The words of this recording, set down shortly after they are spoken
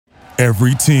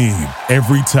Every team,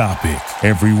 every topic,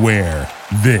 everywhere.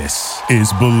 This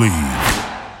is Believe.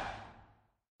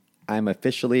 I'm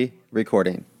officially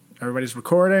recording. Everybody's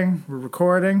recording. We're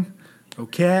recording.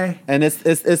 Okay. And it's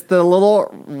the little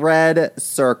red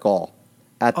circle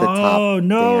at the top. Oh,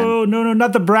 no,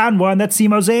 not the brown one. That's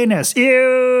Simo's anus. Ew.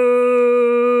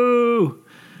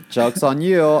 Joke's on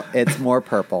you. It's more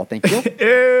purple. Thank you.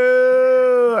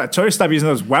 Ew. I told you to stop using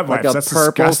those wet wipes. Like a That's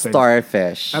purple disgusting.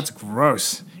 starfish. That's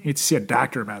gross. You need to see a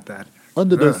doctor about that.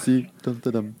 Under the sea. Dum,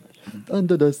 dum, dum.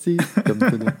 Under the sea. Dum,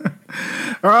 dum, dum.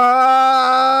 All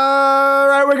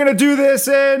right, we're going to do this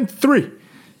in 3,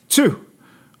 2,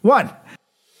 1.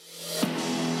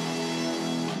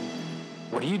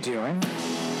 What are you doing?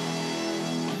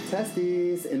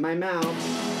 Testes in my mouth.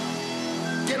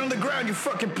 Get on the ground, you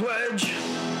fucking pledge!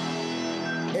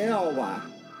 Ew.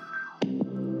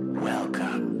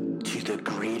 Welcome to the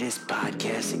greatest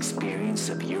podcast experience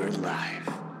of your life.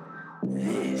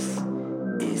 This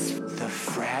is the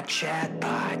FratChat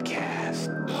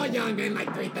podcast. All young men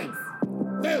like three things.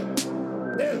 Food,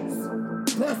 booze,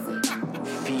 pussy.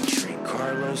 Featuring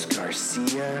Carlos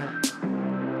Garcia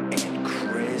and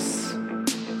Chris Moore.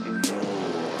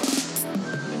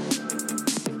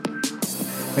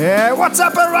 Yeah, what's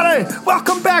up, everybody?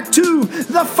 Welcome back to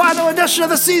the final edition of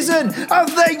the season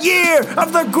of the year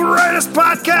of the greatest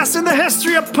podcast in the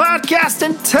history of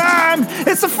podcasting time.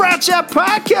 It's the FratChat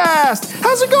podcast.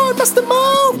 How's it going, Mr.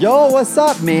 Mo? Yo, what's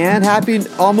up, man? Happy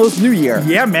almost New Year.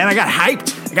 Yeah, man, I got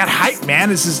hyped, man.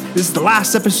 This is the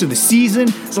last episode of the season.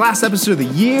 It's the last episode of the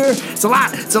year. It's a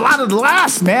lot of the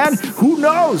last, man. Who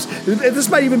knows? This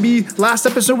might even be the last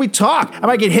episode we talk. I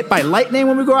might get hit by lightning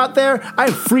when we go out there.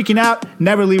 I'm freaking out,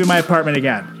 never leaving my apartment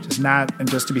again.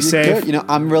 Just to be safe. Good. You know,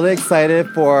 I'm really excited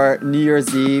for New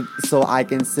Year's Eve so I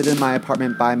can sit in my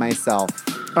apartment by myself.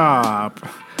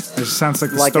 It sounds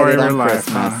like the Like story I of did your on life.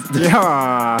 Christmas.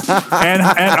 Huh?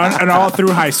 Yeah. and all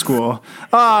through high school.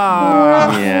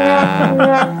 Yeah.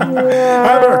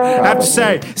 However, I have to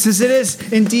say, since it is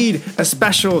indeed a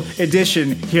special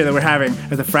edition here that we're having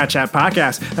of the FratChat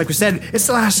podcast, like we said, it's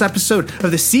the last episode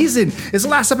of the season. It's the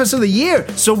last episode of the year.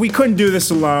 So we couldn't do this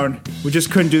alone. We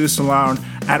just couldn't do this alone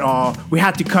at all. We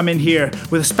had to come in here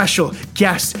with a special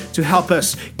guest to help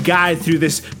us guide through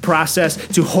this process,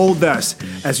 to hold us,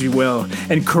 as you will,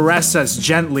 and caress us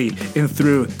gently in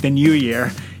through the new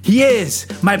year. He is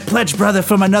my pledge brother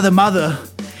from another mother.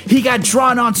 He got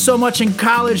drawn on so much in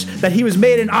college that he was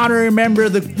made an honorary member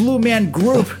of the Blue Man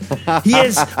Group. He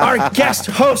is our guest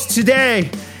host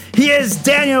today. He is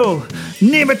Daniel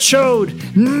Nemeth.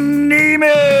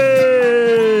 Nemeth!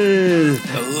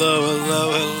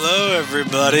 Hello,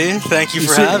 everybody. Thank you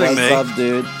for having me. What's up,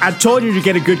 dude? I told you to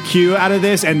get a good cue out of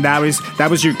this, and that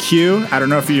was your cue. I don't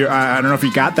know if you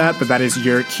got that, but that is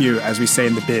your cue, as we say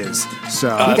in the biz. So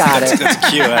You got it. That's a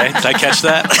cue, eh? Did I catch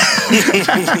that?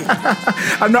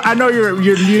 I know you're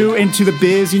new into the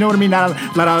biz. You know what I mean? Not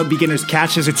a lot of beginners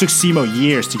catch this. It took Simo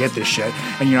years to get this shit,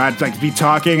 and I'd like be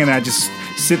talking, and I'd just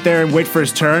sit there and wait for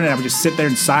his turn, and I would just sit there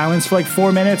in silence for like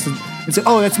 4 minutes and say,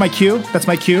 "Oh, that's my cue. That's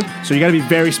my cue." So you got to be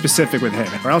very specific with him,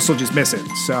 or else he'll just miss it.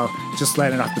 So just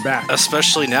letting it off the bat.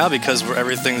 Especially now because we're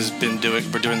doing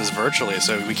this virtually,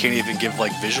 so we can't even give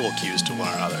like visual cues to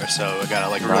one another. So we gotta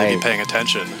like really be paying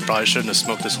attention. Probably shouldn't have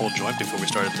smoked this whole joint before we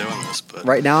started doing this. But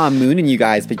Right now I'm mooning you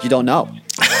guys, but you don't know.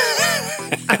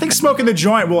 I think smoking the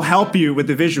joint will help you with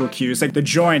the visual cues. Like the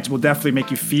joint will definitely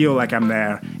make you feel like I'm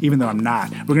there, even though I'm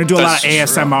not. We're gonna do a lot of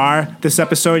ASMR this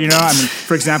episode. I mean,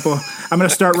 for example, I'm gonna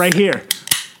start right here.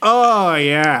 Oh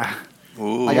yeah.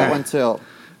 ooh, I got one too.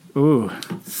 Ooh.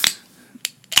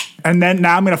 And then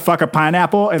now I'm gonna fuck a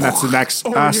pineapple, and that's the next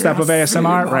step of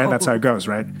ASMR, right? That's how it goes,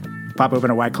 right? Pop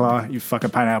open a White Claw, you fuck a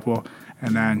pineapple,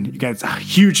 and then you get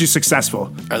hugely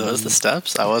successful. are those the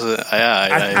steps? I wasn't.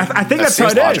 I think that's how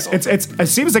it is. It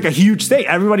seems like a huge thing.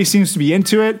 Everybody seems to be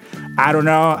into it. I don't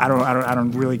know. I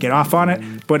don't really get off on it.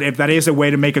 But if that is a way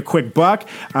to make a quick buck,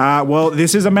 well,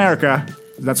 this is America.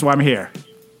 That's why I'm here.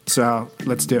 So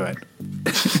let's do it.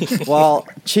 Well,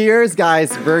 cheers,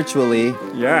 guys, virtually.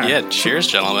 Yeah. Yeah. Cheers,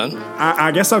 gentlemen.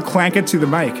 I guess I'll clank it to the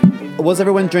mic. What's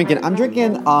everyone drinking? I'm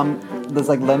drinking this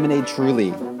like lemonade Truly.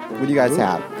 What do you guys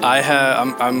have?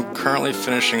 I'm currently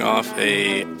finishing off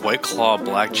a White Claw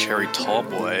Black Cherry Tall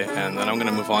Boy, and then I'm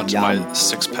gonna move on to my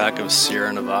 6-pack of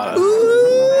Sierra Nevada.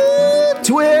 Ooh,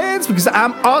 twins, because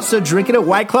I'm also drinking a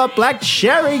White Claw Black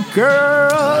Cherry,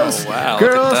 girls. Oh, wow, look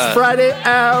at Girls that. Friday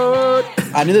out.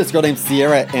 I knew this girl named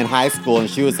Sierra in high school, and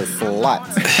she was a slut.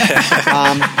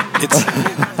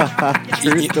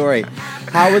 True story.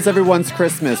 How was everyone's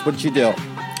Christmas? What did you do?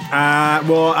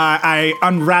 Well, I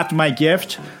unwrapped my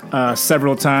gift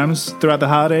several times throughout the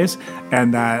holidays,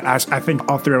 and I think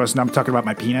all three of us know I'm talking about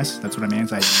my penis. That's what I mean.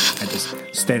 So I just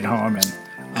stayed at home and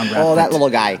unwrapped Oh, that it. little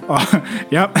guy. Oh,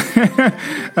 yep.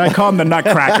 I call him the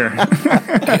Nutcracker.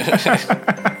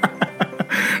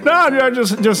 No,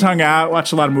 just hung out,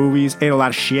 watched a lot of movies, ate a lot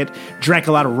of shit, drank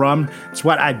a lot of rum. It's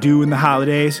what I do in the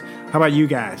holidays. How about you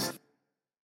guys?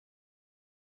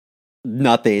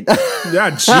 Nothing.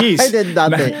 Yeah, jeez. I did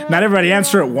nothing. Not everybody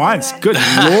answer at once. Good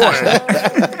lord.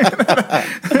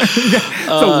 It's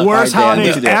the worst all right,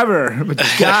 Dan, holidays what'd you do? ever. But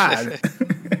God.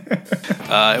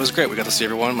 It was great. We got to see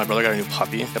everyone. My brother got a new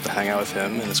puppy. Got to hang out with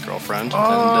him and his girlfriend.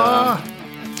 Oh.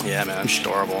 And yeah, man, it's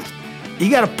adorable. You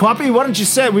got a puppy? Why didn't you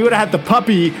say we would have had the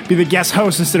puppy be the guest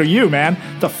host instead of you, man?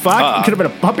 The fuck? It could have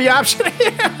been a puppy option.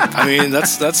 I mean,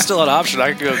 that's still an option.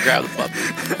 I could go grab the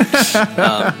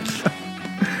puppy.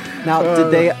 Now, did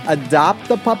they adopt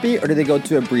the puppy or did they go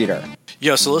to a breeder?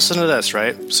 Yo, so listen to this,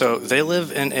 right? So they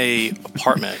live in a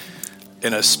apartment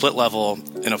in a split level.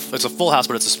 It's a full house,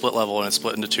 but it's a split level, and it's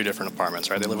split into two different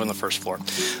apartments, right? They live on the first floor.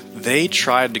 They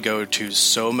tried to go to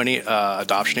so many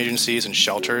adoption agencies and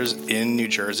shelters in New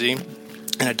Jersey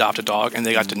and adopt a dog, and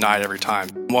they got denied every time.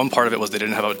 One part of it was they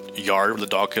didn't have a yard where the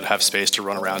dog could have space to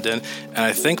run around in, and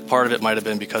I think part of it might have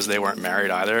been because they weren't married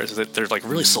either. So they're like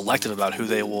really selective about who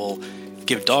they will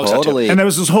give dogs Totally. And there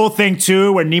was this whole thing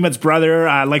too where Nemeth's brother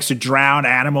likes to drown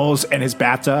animals in his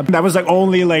bathtub. That was like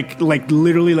only like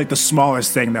literally like the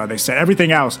smallest thing though. They said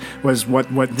everything else was what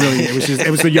really it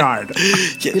was the yard.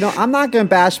 You know, I'm not going to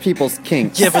bash people's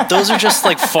kinks. Yeah, but those are just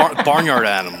like barnyard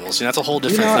animals. You know, that's a whole You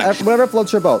different know, thing. whatever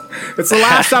floats your boat. It's the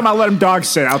last time I'll let him dog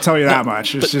sit. I'll tell you that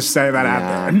much. Just say that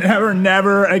out there.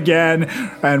 Never again.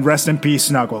 And rest in peace,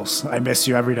 Snuggles. I miss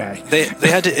you every day. They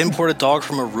had to import a dog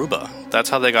from Aruba. That's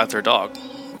how they got their dog.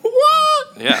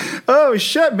 What? Yeah. Oh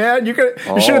shit, man! You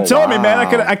should have told me, man.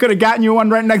 I could have gotten you one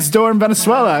right next door in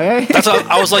Venezuela, eh? That's how,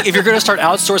 I was like, if you're gonna start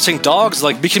outsourcing dogs,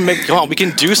 like we can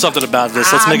do something about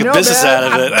this. Let's make a business out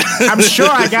of it. I'm sure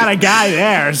I got a guy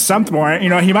there at some point. You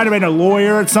know, he might have been a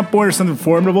lawyer at some point or something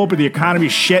formidable, but the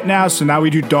economy's shit now, so now we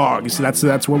do dogs.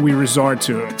 That's what we resort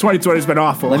to. 2020's been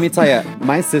awful. Let me tell you,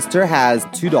 my sister has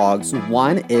two dogs.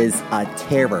 One is a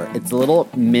terror. It's a little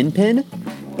min pin,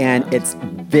 and it's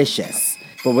vicious.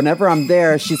 But whenever I'm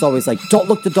there, she's always like, don't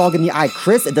look the dog in the eye.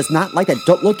 Chris, it does not like that.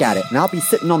 Don't look at it. And I'll be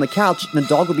sitting on the couch, and the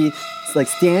dog will be like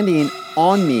standing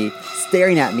on me,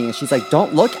 staring at me. And she's like,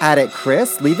 don't look at it,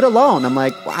 Chris. Leave it alone. I'm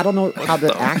like, well, I don't know how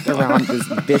to act around this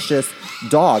vicious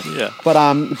dog. Yeah. But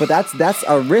that's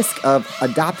a risk of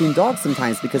adopting dogs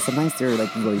sometimes because sometimes they're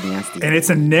like really nasty. And it's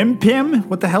a Nimpim?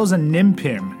 What the hell is a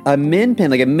Nimpim? A min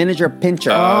pin, like a miniature pincher.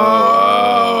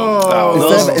 Oh.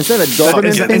 Instead of a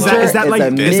Doberman pincher, Is that like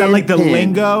the min pin.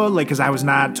 lingo? Like, because I was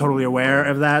not totally aware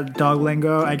of that dog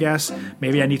lingo. I guess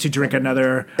maybe I need to drink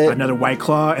another White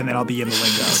Claw, and then I'll be in the lingo.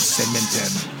 Say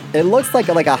Minton. It looks like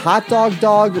a hot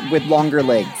dog with longer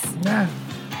legs. Yeah,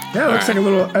 it looks like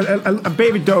a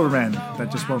baby Doberman that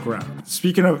just woke around.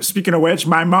 Speaking of which,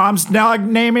 my mom's dog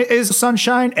name is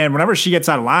Sunshine, and whenever she gets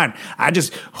out of line, I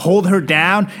just hold her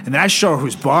down, and then I show her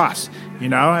who's boss. You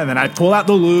know, and then I pull out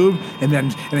the lube, and then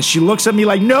she looks at me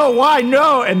like, no, why,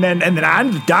 no, and then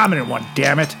I'm the dominant one.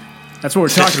 Damn it, that's what we're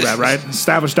talking about, right?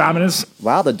 Established dominance.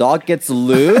 Wow, the dog gets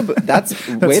lube. That's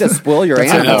way to spoil your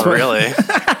animal. No, really.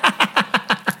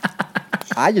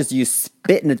 I just use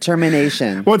spit and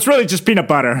determination. Well, it's really just peanut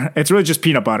butter.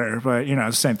 But you know,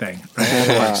 it's the same thing.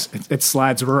 Right? It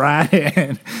slides right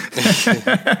in.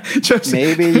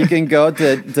 Maybe you can go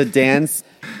to Dan's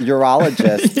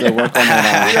urologist to work on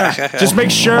that. Just make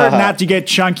sure not to get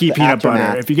chunky peanut butter.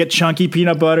 aftermath. If you get chunky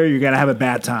peanut butter, you're gonna have a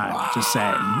bad time. Just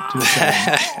saying.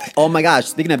 Oh my gosh,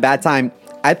 speaking of bad time,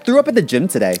 I threw up at the gym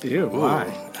today. Ew,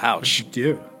 why? Ouch.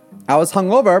 Ew. I was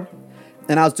hungover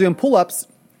and I was doing pull-ups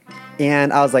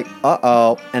and I was like,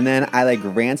 uh-oh. And then I like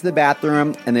ran to the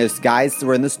bathroom and there's guys who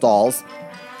were in the stalls.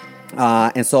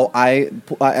 And so I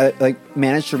like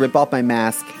managed to rip off my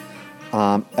mask,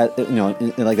 in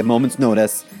like a moment's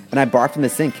notice, and I barfed in the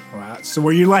sink. Wow. So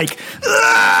were you like, one?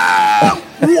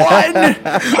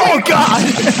 Oh God!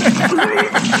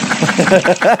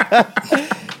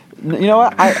 You know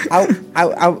what?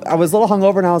 I was a little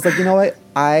hungover, and I was like, you know what?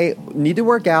 I need to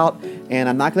work out, and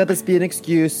I'm not gonna let this be an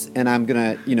excuse. And I'm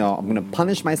gonna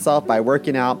punish myself by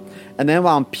working out. And then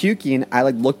while I'm puking, I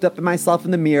like looked up at myself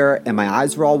in the mirror, and my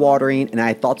eyes were all watering, and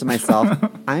I thought to myself,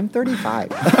 I'm 35.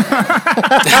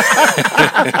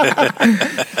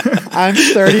 I'm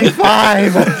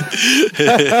 35.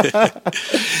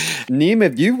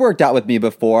 Nemeth, you've worked out with me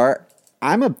before.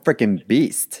 I'm a freaking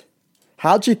beast.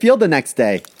 How'd you feel the next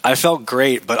day? I felt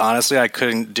great, but honestly, I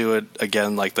couldn't do it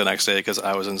again like the next day because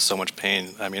I was in so much pain.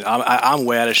 I mean, I'm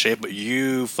way out of shape, but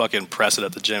you fucking press it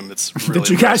at the gym. It's really Did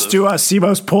you guys do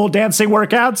Simo's pole dancing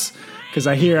workouts? Because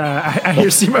I hear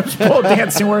Simo's pole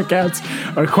dancing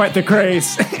workouts are quite the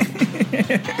craze,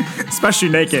 especially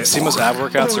naked. Simo's ab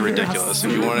workouts are ridiculous.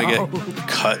 If you want to get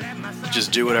cut,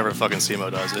 just do whatever fucking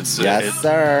Simo does.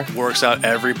 Sir. Works out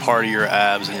every part of your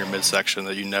abs and your midsection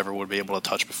that you never would be able to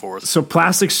touch before. So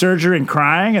plastic surgery and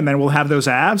crying, and then we'll have those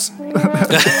abs? I'm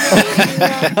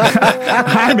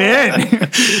in.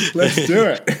 Let's do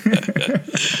it.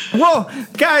 Well,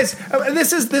 guys,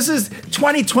 this is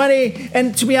 2020,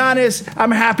 and to be honest,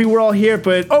 I'm happy we're all here,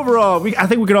 but overall, I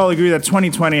think we could all agree that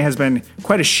 2020 has been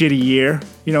quite a shitty year.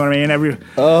 You know what I mean?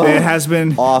 It has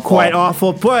been quite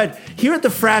awful. But here at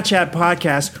the Frat Chat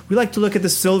podcast, we like to look at the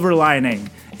silver lining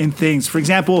in things. For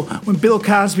example, when Bill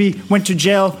Cosby went to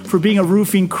jail for being a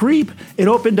roofing creep, it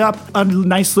opened up a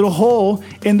nice little hole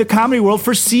in the comedy world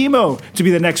for Simo to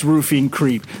be the next roofing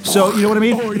creep. So, you know what I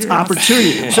mean? It's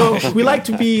opportunity. So we like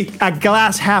to be a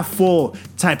glass half full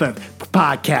type of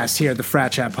podcast here at the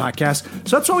Frat Chat podcast.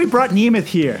 So that's why we brought Nemeth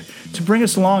here, to bring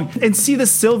us along and see the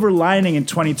silver lining in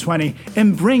 2020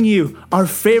 and bring you our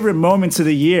favorite moments of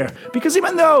the year. Because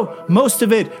even though most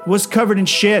of it was covered in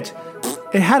shit,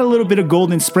 it had a little bit of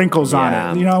golden sprinkles on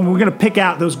it. You know, we're going to pick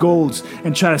out those golds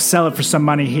and try to sell it for some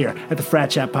money here at the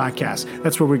Frat Chat podcast.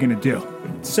 That's what we're going to do.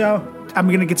 So I'm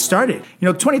going to get started.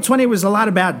 2020 was a lot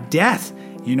about death.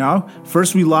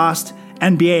 First we lost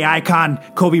NBA icon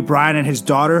Kobe Bryant and his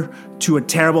daughter to a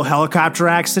terrible helicopter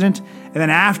accident. And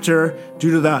then after,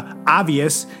 due to the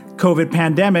obvious COVID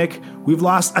pandemic, we've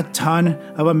lost a ton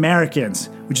of Americans,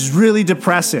 which is really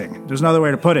depressing. There's no other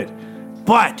way to put it.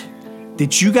 But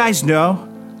did you guys know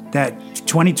that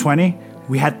 2020,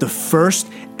 we had the first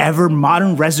ever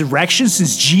modern resurrection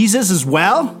since Jesus as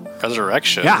well?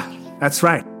 Resurrection? Yeah, that's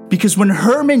right. Because when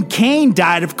Herman Cain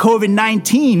died of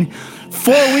COVID-19,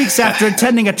 4 weeks after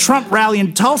attending a Trump rally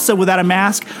in Tulsa without a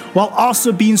mask, while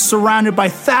also being surrounded by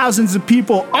thousands of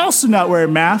people also not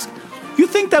wearing masks, you'd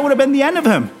think that would have been the end of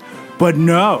him. But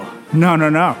no.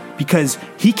 Because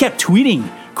he kept tweeting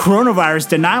coronavirus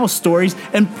denial stories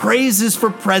and praises for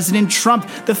President Trump,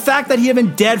 the fact that he had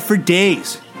been dead for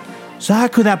days. So how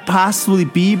could that possibly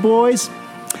be, boys?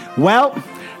 Well,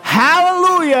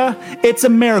 hallelujah, it's a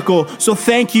miracle. So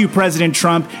thank you, President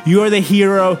Trump. You're the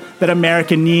hero that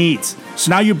America needs.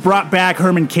 So now you brought back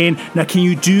Herman Cain. Now can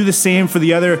you do the same for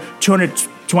the other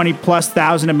 220 plus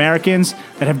thousand Americans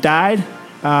that have died?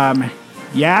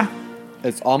 Yeah?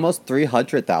 It's almost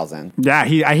 300,000. Yeah,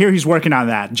 I hear he's working on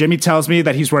that. Jimmy tells me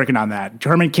that he's working on that.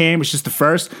 Herman Cain was just the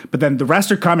first, but then the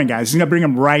rest are coming, guys. He's going to bring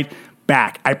them right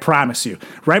back. I promise you.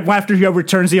 Right after he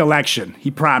overturns the election.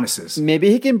 He promises. Maybe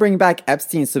he can bring back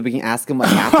Epstein so we can ask him what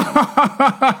happened.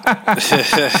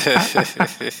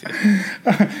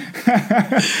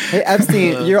 Hey,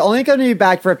 Epstein, you're only going to be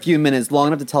back for a few minutes, long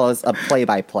enough to tell us a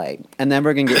play-by-play. And then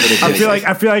we're going to get rid of you.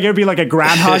 I feel like it would be like a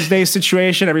Groundhog Day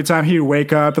situation. Every time he would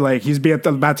wake up, like he's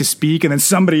about to speak, and then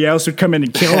somebody else would come in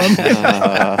and kill him.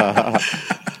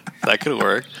 That could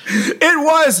work. It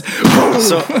was.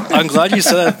 So I'm glad you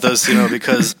said that, though, Simo,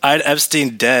 because I had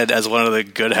Epstein dead as one of the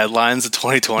good headlines of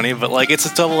 2020. But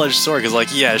it's a double-edged sword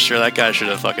because, yeah, sure, that guy should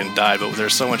have fucking died, but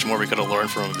there's so much more we could have learned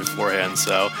from him beforehand.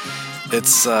 So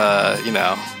it's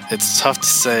it's tough to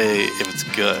say if it's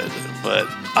good, but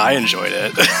I enjoyed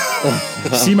it.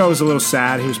 Simo was a little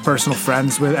sad. He was personal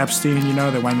friends with Epstein.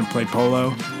 They went and played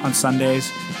polo on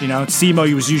Sundays. Simo,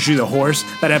 he was usually the horse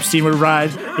that Epstein would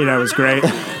ride. It was great.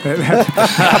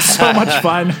 Had so much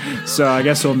fun. So I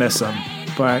guess we'll miss him.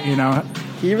 But,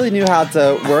 he really knew how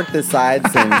to work the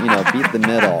sides and, beat the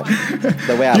middle.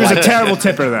 The way he was a terrible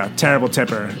tipper, though. Terrible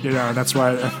tipper. That's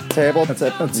why. Terrible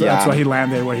tipper. That's why he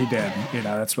landed where he did.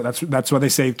 That's why they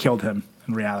say killed him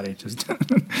in reality. Just.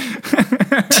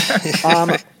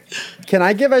 Can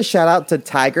I give a shout out to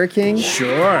Tiger King?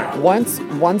 Sure. Once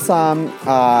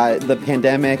the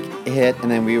pandemic hit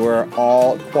and then we were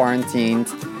all quarantined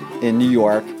in New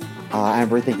York,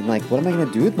 and we're thinking what am I going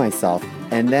to do with myself?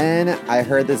 And then I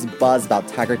heard this buzz about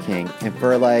Tiger King, and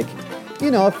for a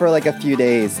few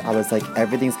days, I was like,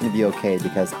 everything's going to be okay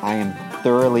because I am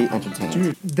thoroughly entertained.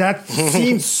 Dude, that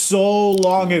seems so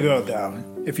long ago, though,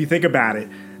 if you think about it.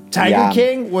 Tiger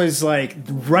King was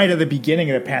right at the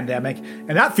beginning of the pandemic,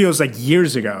 and that feels like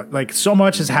years ago. So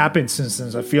much has happened since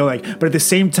I feel but at the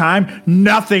same time,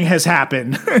 nothing has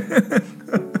happened.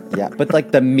 Yeah,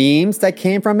 but the memes that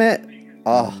came from it,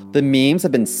 the memes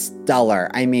have been stellar.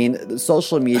 I mean,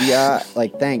 social media,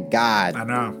 thank God. I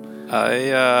know.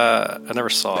 I never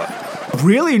saw it.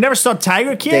 Really? You never saw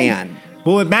Tiger King? Dan.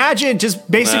 Well, imagine just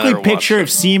basically picture if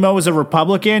Simo was a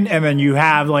Republican and then you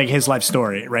have like his life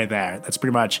story right there. That's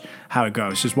pretty much how it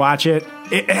goes. Just watch it.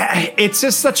 It's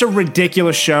just such a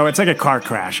ridiculous show. It's like a car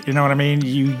crash. You know what I mean?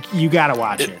 You got to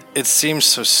watch it. It seems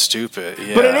so stupid.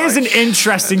 Yeah, but it is an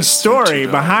interesting story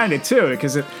behind it too,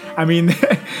 because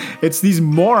it's these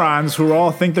morons who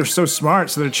all think they're so smart,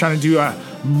 so they're trying to do a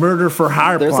murder for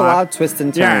hire plot. There's a lot of twists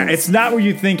and turns. Yeah, it's not what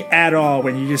you think at all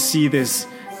when you just see this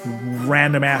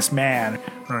random ass man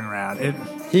running around.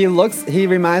 He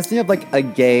reminds me of like a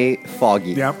gay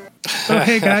Foggy. Yep. Oh,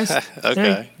 hey guys.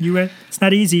 Okay. Hey, it's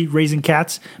not easy raising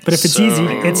cats, but if it's easy,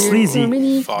 it's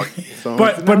sleazy. Foggy.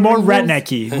 But more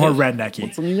rednecky. More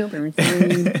rednecky.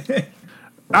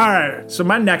 All right. So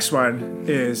my next one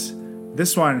is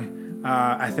this one.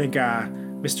 I think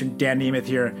Mr. Dan Nemeth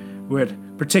here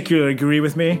would particularly agree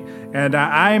with me. And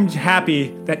I am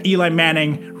happy that Eli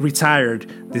Manning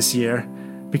retired this year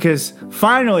because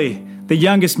finally the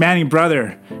youngest Manning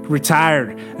brother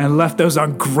retired and left those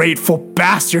ungrateful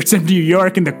bastards in New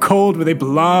York in the cold where they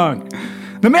belong.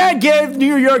 The man gave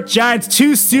New York Giants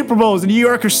 2 Super Bowls, and New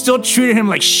Yorkers still treated him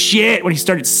like shit when he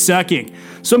started sucking.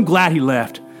 So I'm glad he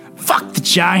left. Fuck the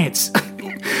Giants.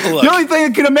 The only thing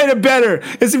that could have made it better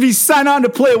is if he signed on to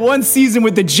play 1 season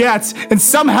with the Jets and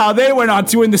somehow they went on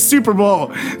to win the Super Bowl.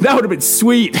 That would have been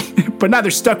sweet. But now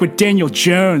they're stuck with Daniel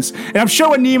Jones. And I'm sure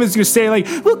what Nemeth's going to say, like,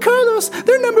 well, Carlos,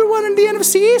 they're number 1 in the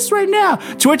NFC East right now.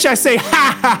 To which I say,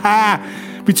 ha, ha, ha.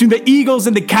 Between the Eagles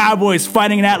and the Cowboys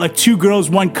fighting it out like 2 girls,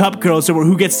 1 cup girls over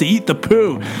who gets to eat the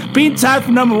poo. Being tied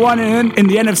for number 1 in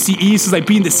the NFC East is like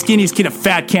being the skinniest kid at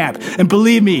fat camp. And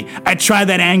believe me, I tried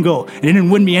that angle and it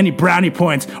didn't win me any brownie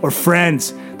points or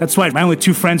friends. That's why my only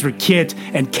 2 friends were Kit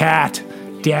and Kat.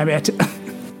 Damn it.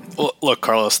 Look,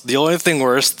 Carlos, the only thing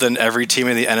worse than every team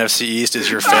in the NFC East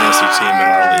is your fantasy team in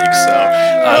our league. So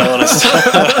I don't want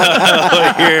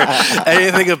to hear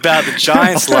anything about the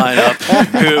Giants lineup,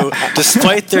 who,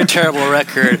 despite their terrible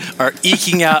record, are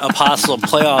eking out a possible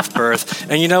playoff berth.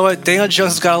 And you know what? Daniel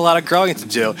Jones has got a lot of growing to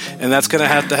do, and that's going to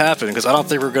have to happen because I don't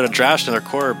think we're going to draft another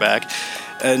quarterback.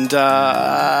 And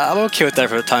I'm okay with that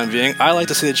for the time being. I like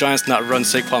to see the Giants not run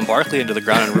Saquon Barkley into the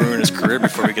ground and ruin his career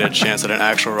before we get a chance at an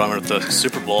actual run at the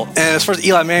Super Bowl. And as far as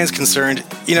Eli Manning's concerned,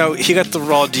 you know, he got the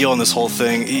raw deal in this whole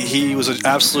thing. He was an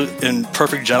absolute and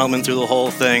perfect gentleman through the whole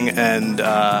thing, and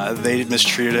they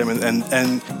mistreated him.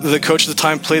 And the coach at the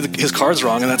time played his cards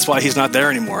wrong, and that's why he's not there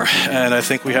anymore. And I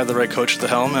think we have the right coach at the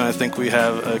helm, and I think we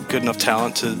have a good enough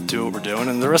talent to do what we're doing.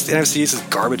 And the rest of the NFC East is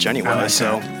garbage anyway,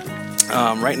 so...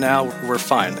 right now, we're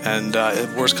fine. And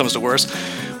if worst comes to worst,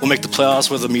 we'll make the playoffs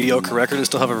with a mediocre record and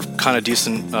still have a kind of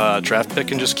decent draft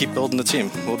pick and just keep building the team.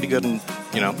 We'll be good in,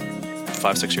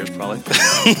 5-6 years probably.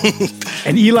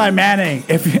 And Eli Manning,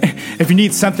 if you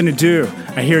need something to do,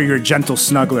 I hear you're a gentle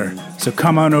snuggler. So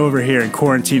come on over here and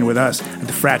quarantine with us at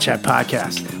the FratChat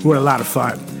podcast. We're a lot of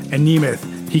fun. And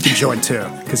Nemeth, he can join too,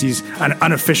 because he's an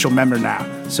unofficial member now.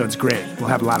 So it's great. We'll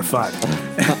have a lot of fun.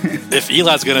 If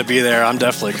Eli's going to be there, I'm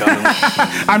definitely coming.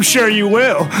 I'm sure you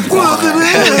will.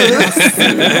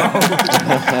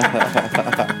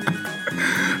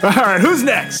 All right, who's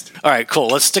next? All right, cool.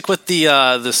 Let's stick with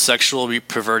the sexually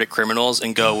perverted criminals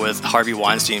and go with Harvey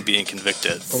Weinstein being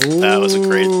convicted. Ooh, that was a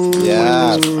great...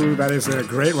 Yeah. That is a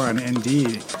great one,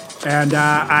 indeed. And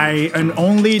I am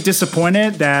only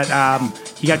disappointed that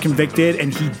he got convicted,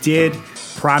 and he did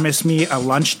promise me a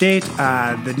lunch date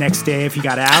the next day if he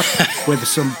got out with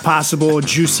some possible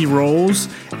juicy rolls.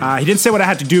 He didn't say what I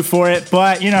had to do for it,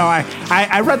 but,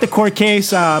 I read the court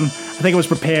case. I think I was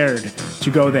prepared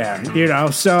to go there,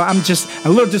 so I'm just a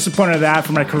little disappointed at that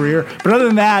for my career. But other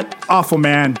than that, awful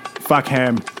man. Fuck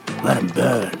him. Let him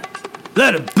burn.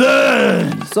 Let it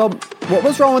burn. So, what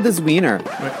was wrong with his wiener?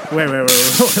 Wait.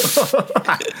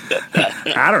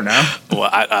 I don't know. Well,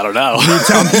 I don't know.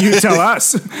 You tell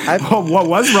us. What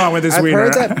was wrong with his wiener?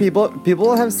 I've heard that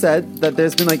people have said that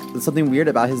there's been something weird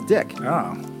about his dick.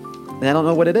 Oh. And I don't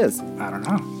know what it is. I don't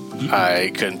know.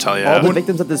 I couldn't tell you. All the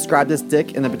victims have described this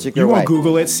dick in a particular way. You won't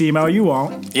Google it, Simo. You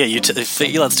won't. Yeah,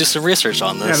 let's do some research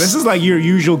on this. Yeah, this is like your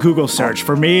usual Google search.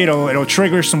 For me, it'll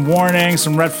trigger some warnings,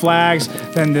 some red flags.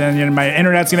 Then my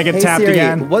internet's gonna get tapped Siri,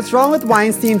 again. What's wrong with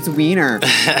Weinstein's wiener?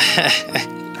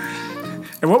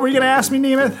 And what were you gonna ask me,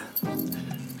 Nemeth?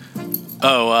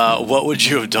 Oh, what would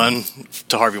you have done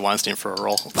to Harvey Weinstein for a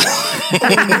role?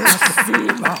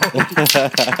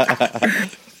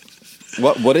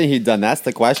 What would he done? That's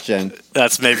the question.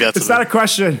 It's not a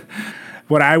question.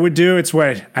 What I would do, it's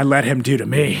what I let him do to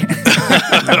me.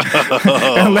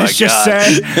 And let's just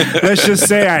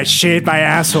say I shaved my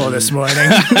asshole this morning.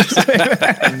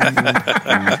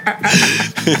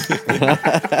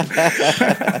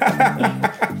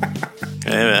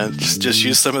 Hey man, just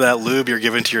use some of that lube you're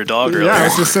giving to your dog earlier. Yeah, I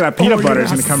was just saying that peanut butter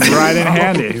is going to come right in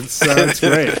handy. So it's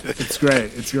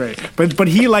great. It's great. But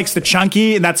he likes the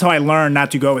chunky, and that's how I learned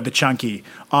not to go with the chunky.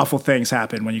 Awful things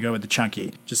happen when you go with the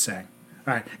chunky. Just saying.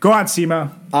 All right, go on, Simo.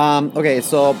 Okay,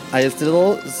 so I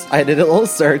did a little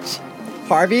search.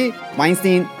 Harvey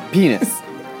Weinstein penis,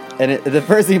 and the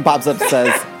first thing pops up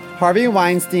says Harvey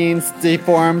Weinstein's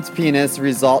deformed penis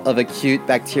result of acute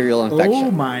bacterial infection.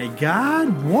 Oh my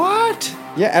God! What?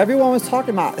 Yeah, everyone was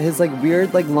talking about his like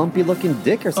weird, like lumpy looking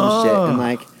dick or some shit, and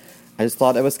like I just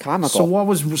thought it was comical. So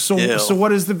what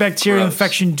does the bacterial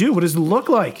infection do? What does it look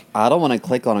like? I don't want to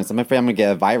click on it because I'm afraid I'm gonna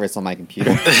get a virus on my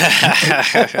computer. Get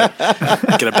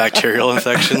a bacterial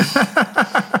infection.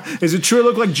 Is it true it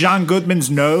look like John Goodman's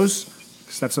nose?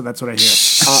 That's what I hear.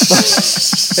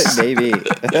 Maybe.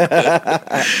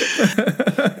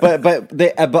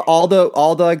 but all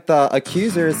the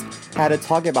accusers had to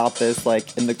talk about this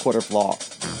like in the court of law.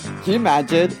 Can you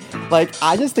imagine? Like,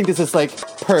 I just think this is like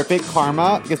perfect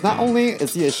karma because not only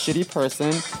is he a shitty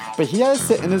person, but he has to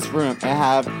sit in this room and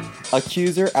have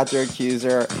accuser after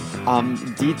accuser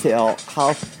detail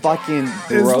how fucking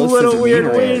gross his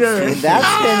wiener is. That's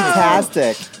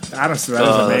fantastic. Honestly, that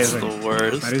is amazing. That's the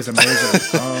worst. That is amazing.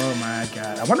 Oh my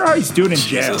God. I wonder how he's doing in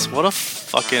jail. Jesus, what a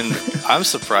fucking... I'm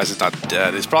surprised he's not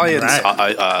dead. He's probably in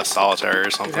solitary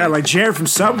or something. Yeah, like Jared from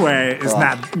Subway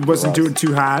wasn't doing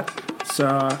too hot. So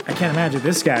I can't imagine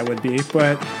this guy would be.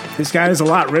 But this guy is a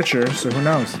lot richer, so who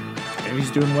knows? Maybe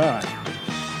he's doing well.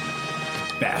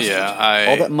 Bastard. Yeah,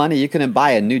 all that money you couldn't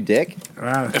buy a new dick? Come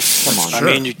on. Sure. I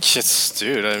mean, you just...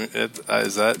 Dude,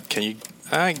 is that... Can you...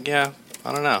 yeah,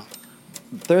 I don't know.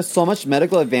 There's so much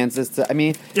medical advances if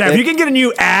you can get a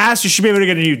new ass, you should be able to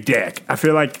get a new dick. I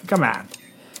feel like, come on.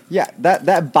 Yeah, that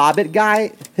Bobbitt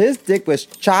guy, his dick was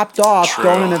chopped off,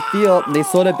 thrown in a field, and they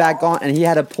sewed it back on, and he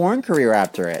had a porn career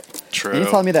after it. True. And you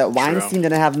telling me that Weinstein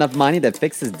didn't have enough money to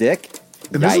fix his dick?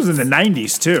 And this was in the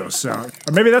 90s, too, so...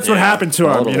 Or maybe that's what happened to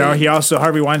him, you know?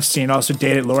 Harvey Weinstein also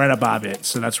dated Lorena Bobbitt,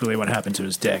 so that's really what happened to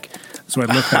his dick. That's why it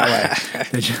looked that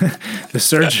way. The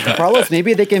surgeon... Carlos,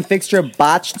 maybe they can fix your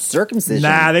botched circumcision.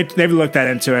 Nah, they've looked that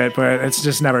into it, but it's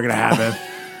just never going to happen.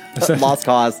 Lost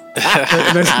cause.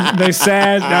 They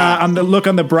said, on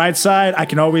the bright side, I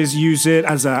can always use it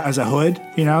as a hood,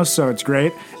 you know, so it's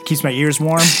great. It keeps my ears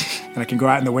warm, and I can go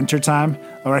out in the wintertime.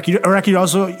 Or I could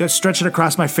also stretch it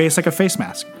across my face like a face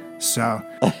mask. So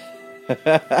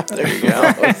there you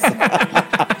go.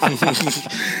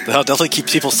 That'll definitely keep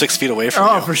people 6 feet away from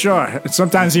you. Oh, for sure.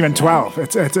 Sometimes even 12.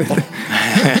 It's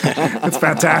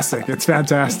fantastic. It's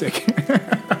fantastic.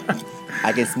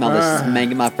 I can smell the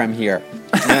smegma from here.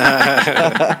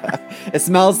 It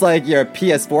smells like your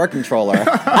PS4 controller.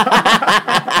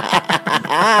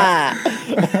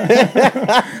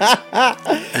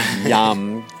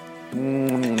 Yum.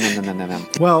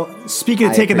 Well, speaking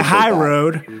of taking the high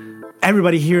road,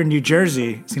 everybody here in New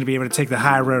Jersey is going to be able to take the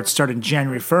high road starting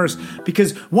January 1st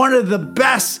because one of the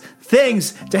best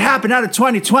things to happen out of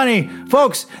 2020,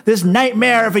 folks, this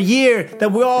nightmare of a year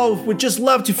that we all would just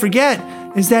love to forget,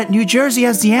 is that New Jersey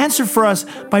has the answer for us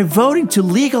by voting to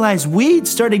legalize weed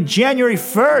starting January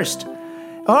 1st.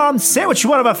 Say what you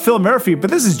want about Phil Murphy, but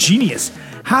this is genius.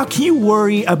 How can you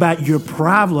worry about your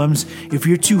problems if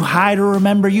you're too high to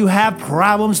remember you have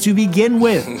problems to begin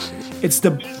with? It's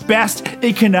the best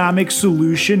economic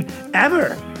solution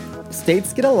ever.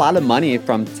 States get a lot of money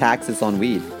from taxes on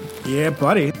weed. Yeah,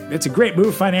 buddy. It's a great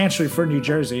move financially for New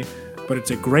Jersey, but it's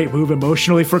a great move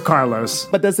emotionally for Carlos.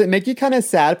 But does it make you kind of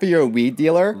sad for your weed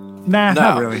dealer? Nah,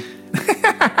 not really.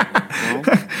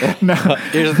 No.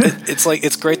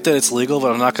 It's great that it's legal,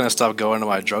 but I'm not going to stop going to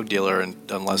my drug dealer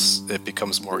unless it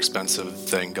becomes more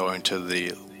expensive than going to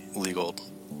the legal,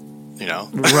 you know?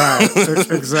 Right,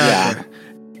 exactly. Yeah.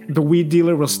 The weed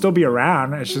dealer will still be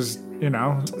around. It's just,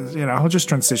 he'll just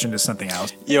transition to something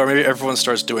else. Yeah, or maybe everyone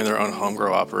starts doing their own home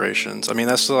grow operations. I mean,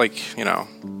 that's like,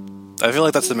 I feel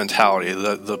like that's the mentality.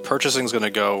 The purchasing is going to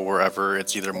go wherever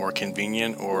it's either more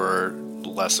convenient or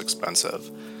less expensive.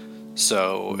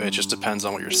 So it just depends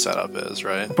on what your setup is,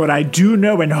 right? But I do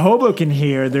know in Hoboken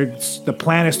here, the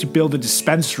plan is to build a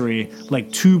dispensary like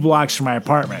 2 blocks from my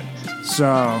apartment. So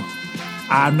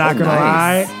I'm not going to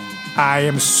lie. I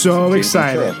am so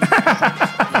excited.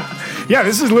 Yeah,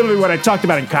 this is literally what I talked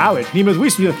about in college. Nemeth, we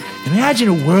used to be like, imagine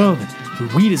a world where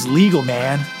weed is legal,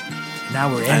 man. Now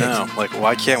we're in it. I know. Like,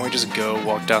 why can't we just go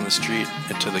walk down the street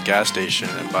into the gas station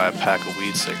and buy a pack of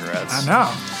weed cigarettes? I know.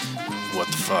 What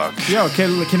the fuck? Yo,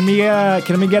 can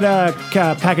we get a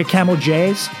pack of Camel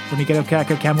J's? Let me get a pack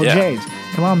of Camel J's.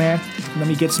 Come on, man. Let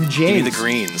me get some J's. Give me the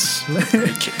greens.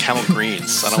 Camel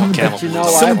greens. I don't want Camel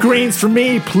Blues. Some greens for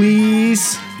me,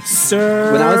 please.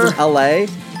 Sir. When I was in LA,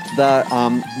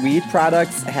 the weed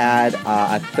products had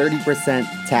a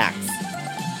 30% tax.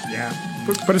 Yeah.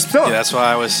 But it's still... Yeah, that's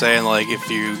why I was saying, like, if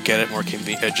you get it more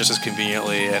just as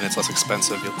convenently and it's less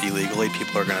expensive illegally,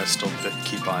 people are going to still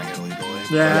keep buying it illegally.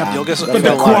 Yeah. You'll get But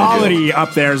the quality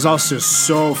up there is also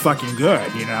so fucking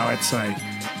good, you know? It's like,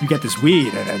 you get this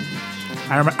weed, and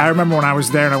I remember when I was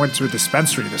there and I went to a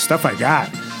dispensary, the stuff I got,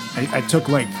 I took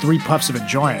like 3 puffs of a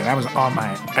joint, and I was on my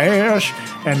ash.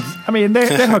 And I mean,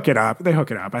 they hook it up. They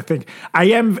hook it up. I think I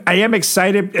am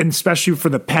excited, and especially for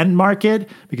the pen market,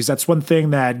 because that's one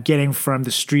thing that getting from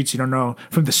the streets, you don't know,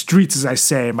 from the streets, as I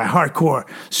say, my hardcore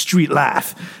street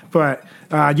life. But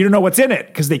you don't know what's in it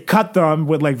because they cut them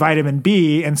with like vitamin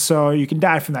B, and so you can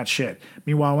die from that shit.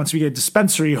 Meanwhile, once we get a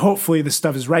dispensary, hopefully this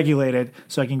stuff is regulated,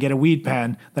 so I can get a weed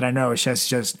pen that I know has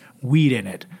just weed in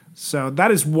it. So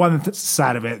that is one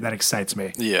side of it that excites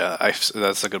me. Yeah,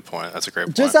 that's a good point. That's a great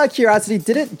point. Just out of curiosity,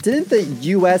 didn't the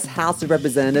U.S. House of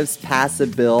Representatives pass a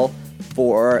bill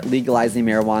for legalizing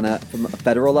marijuana from a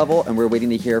federal level, and we're waiting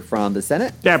to hear from the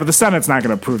Senate? Yeah, but the Senate's not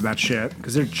going to approve that shit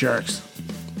because they're jerks.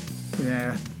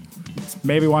 Yeah,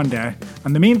 maybe one day.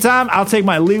 In the meantime, I'll take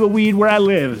my legal weed where I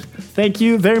live. Thank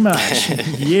you very much.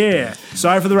 Yeah.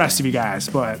 Sorry for the rest of you guys,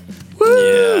 but...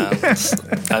 Yeah,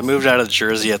 I moved out of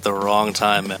Jersey at the wrong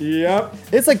time. Yep.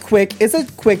 It's a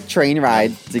quick train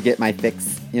ride to get my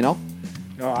fix, you know?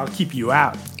 Oh, I'll keep you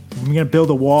out. I'm going to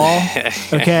build a wall,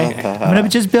 okay? I'm going to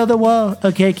just build a wall,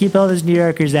 okay? Keep all those New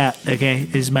Yorkers out, okay?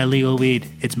 This is my legal weed.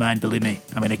 It's mine, believe me.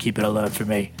 I'm going to keep it alone for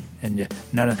me. And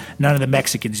none of the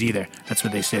Mexicans either. That's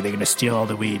what they say. They're going to steal all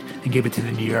the weed and give it to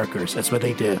the New Yorkers. That's what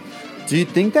they do. Do you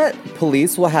think that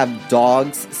police will have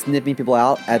dogs sniffing people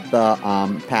out at the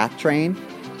PATH train?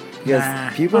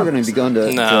 Because people are going to be going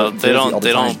to No, to they don't. Jersey all the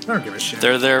They time. don't. I don't give a shit.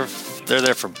 They're there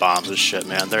for bombs and shit,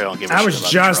 man. They don't give a shit. I was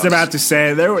about just drugs. about to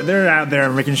say they're out there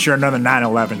making sure another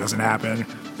 9/11 doesn't happen.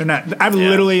 They're not. I've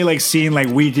literally like seen like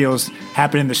weed deals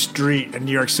happen in the street in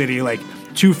New York City, like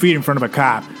 2 feet in front of a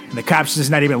cop, and the cop's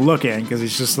just not even looking because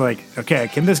he's just like, okay,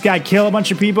 can this guy kill a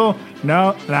bunch of people?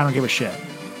 No, then I don't give a shit.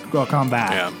 Go calm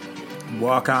back. Yeah.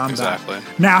 Walk on Exactly.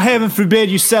 back. Now, heaven forbid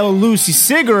you sell a Lucy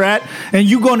cigarette and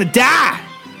you're gonna die.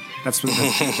 That's what.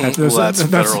 That's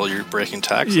federal. You're breaking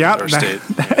taxes. Yeah, Or state.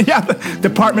 yeah.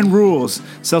 Department rules.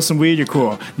 Sell some weed, you're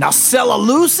cool. Now sell a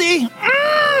Lucy.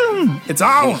 It's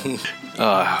on.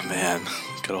 Oh man,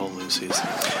 good old Lucy's.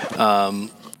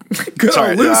 Good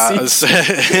Sorry, old Lucy.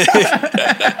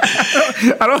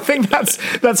 I don't think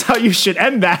that's how you should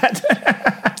end that.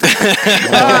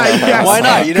 Yes. Why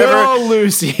not? You Good never. old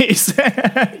Lucy's.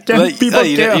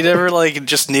 You never like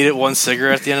just needed one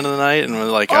cigarette at the end of the night and were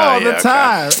like, all yeah, the okay.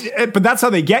 time. But that's how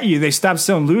they get you. They stop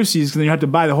selling Lucy's because then you have to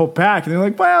buy the whole pack. And they're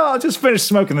like, well, I'll just finish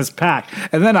smoking this pack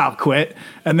and then I'll quit.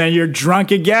 And then you're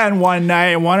drunk again one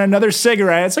night and want another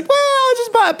cigarette. It's like, well, I'll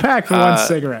just buy a pack for one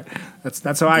cigarette.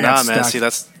 That's how I got stuck. Man. See,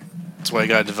 that's why you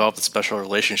got to develop a special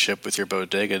relationship with your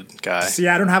bodega guy. See,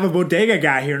 I don't have a bodega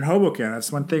guy here in Hoboken.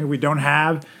 That's one thing we don't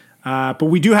have. But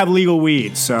we do have legal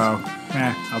weed, so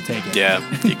I'll take it. Yeah,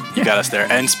 you got us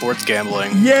there. And sports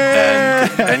gambling. Yeah!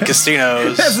 And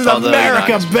casinos. This is although you're not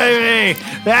America, baby!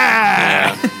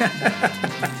 Ah!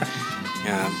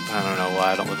 Yeah, I don't know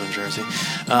why I don't live in Jersey.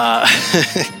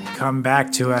 Come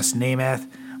back to us, Nemeth.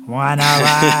 One of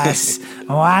us.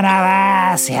 One of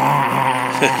us,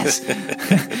 yes.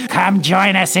 Come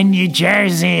join us in New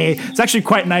Jersey. It's actually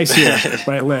quite nice here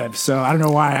where I live, so I don't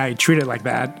know why I treat it like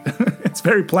that. It's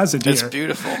very pleasant here. It's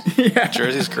beautiful. Yeah.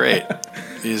 Jersey's great.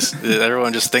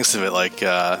 Everyone just thinks of it like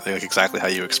exactly how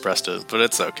you expressed it, but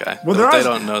it's okay. Well, they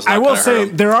don't know. It's not I will gonna hurt say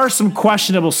 'em. there are some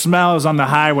questionable smells on the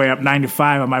highway up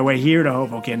 95 on my way here to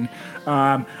Hoboken.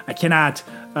 I cannot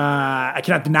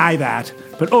deny that.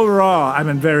 But overall, I've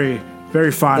been very,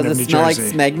 very fond Does of it New smell like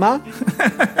Jersey.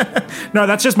 smegma? No,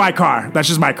 that's just my car.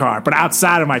 But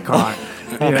outside of my car,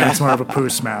 it's more of a poo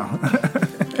smell.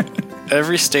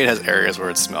 Every state has areas where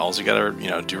it smells. You gotta,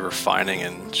 do refining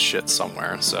and shit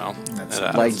somewhere. So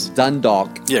Like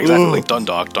Dundalk. yeah, exactly. Ooh. Like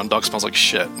Dundalk. Dundalk smells like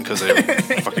shit because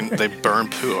they burn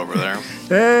poo over there.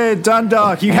 Hey,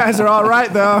 Dundalk, you guys are all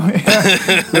right though.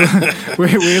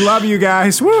 we love you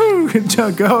guys. Woo!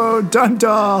 Go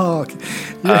Dundalk.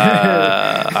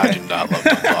 I do not love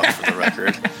Dundalk for the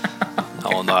record.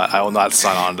 I will not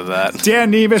sign on to that.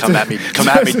 Dan Nemeth. Come at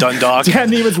me, Dundalk. Dan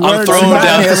Nemeth's I'm words. throwing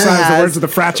down. Emphasize the words of the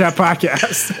FratChat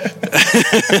podcast.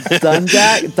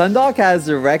 Dundalk has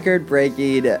the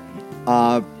record-breaking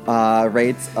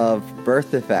rates of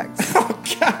birth defects. Oh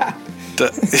God.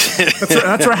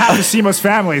 That's where half of Simo's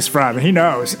family is from. He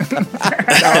knows.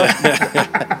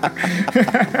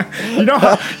 You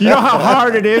know how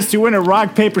hard it is to win a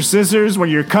rock, paper, scissors when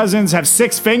your cousins have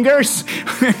 6 fingers?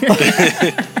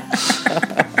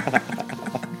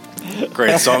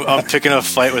 Great. So I'm picking a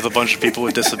fight with a bunch of people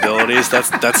with disabilities.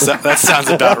 That sounds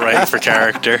about right for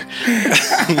character.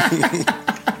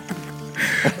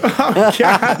 Oh,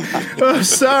 God. Oh,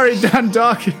 sorry,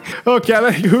 Dundalk.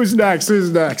 Okay, who's next?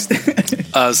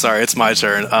 Sorry, it's my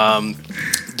turn.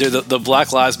 Dude, the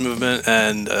Black Lives Movement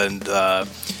and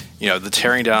the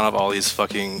tearing down of all these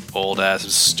fucking old ass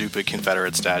stupid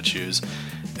Confederate statues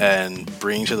and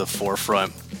bringing to the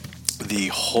forefront the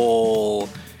whole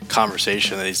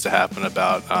conversation that needs to happen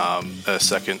about a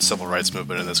second civil rights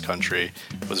movement in this country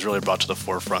was really brought to the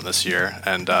forefront this year.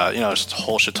 And there's a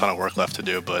whole shit ton of work left to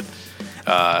do, but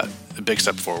a big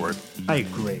step forward. I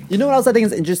agree. You know what else I think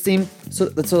is interesting?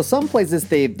 So some places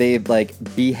they've like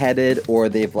beheaded or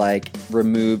they've like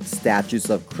removed statues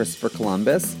of Christopher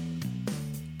Columbus.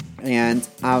 And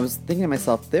I was thinking to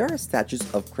myself, there are statues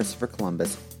of Christopher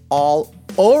Columbus all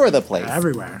over the place.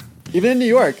 Everywhere. Even in New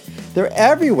York. They're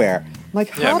everywhere. I'm like,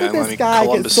 how did this guy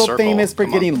Columbus get so Circle. famous for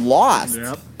getting lost?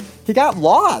 Yep. He got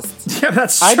lost. Yeah,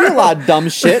 that's true. I do a lot of dumb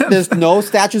shit. There's no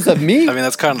statues of me. I mean,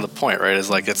 that's kind of the point, right? It's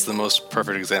like it's the most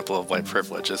perfect example of white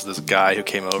privilege. Is this guy who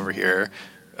came over here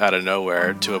out of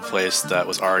nowhere to a place that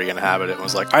was already inhabited and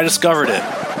was like, I discovered it.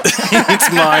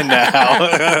 It's mine now.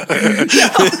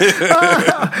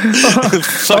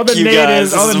 Fuck all the you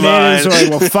natives, guys. all the natives are like,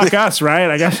 well, fuck us, right?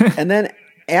 I guess. And then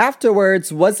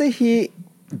afterwards, wasn't he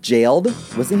jailed?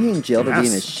 Wasn't he in jail for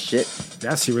being a shit?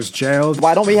 Yes, he was jailed.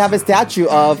 Why don't we have a statue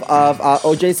of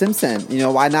O.J. Simpson?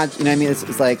 Why not? You know what I mean?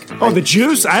 It's like... Oh, the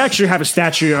juice? I actually have a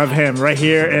statue of him right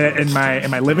here in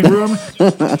my living room.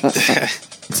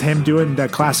 It's him doing the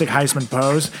classic Heisman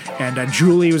pose. And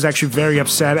Julie was actually very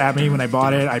upset at me when I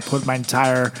bought it. I put my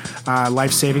entire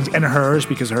life savings in hers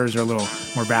because hers are a little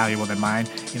more valuable than mine.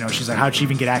 She's like, how'd you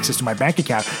even get access to my bank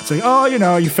account? It's like, oh,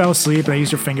 you fell asleep and I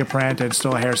used your fingerprint and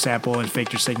stole a hair sample and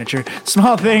faked your signature.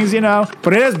 Small things,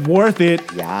 but it is worth it.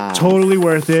 Yeah. Totally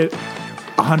worth it.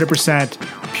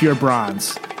 100% pure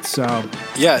bronze. So,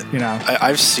 yeah,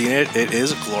 I've seen it. It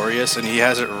is glorious, and he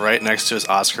has it right next to his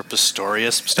Oscar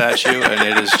Pistorius statue, and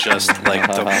it is just like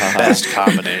the best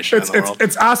combination in the world.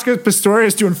 It's Oscar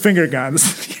Pistorius doing finger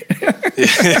guns.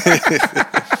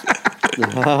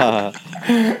 Oh,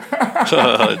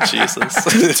 Jesus.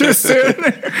 Too soon.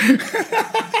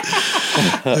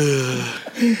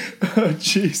 Oh,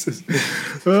 Jesus.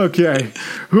 Okay.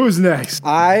 Who's next?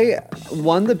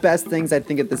 One of the best things I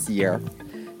think of this year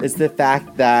is the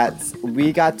fact that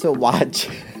we got to watch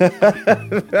Rudy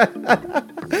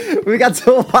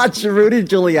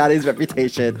Giuliani's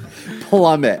reputation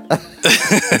plummet.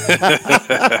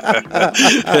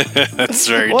 That's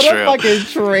very true. What a fucking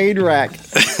train wreck.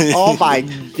 Oh my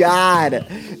God.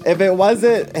 If it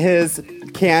wasn't his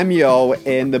cameo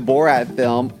in the Borat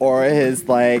film or his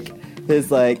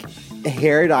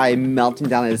hair dye melting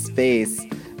down his face,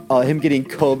 him getting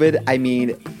COVID, I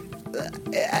mean,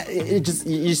 you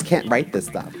just can't write this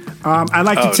stuff. I'd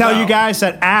like to tell you guys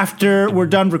that after we're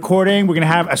done recording, we're going to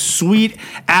have a sweet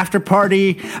after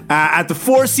party at the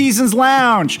Four Seasons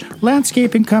Lounge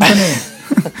Landscaping Company.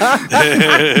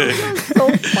 That's so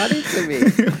funny to me.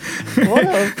 What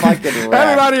a fucking wreck.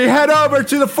 Everybody head over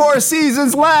to the Four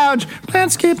Seasons Lounge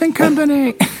Landscaping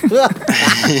Company.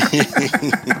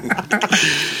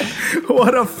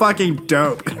 What a fucking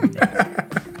dope.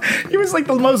 He was like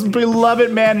the most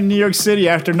beloved man in New York City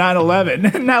after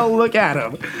 9/11. Now look at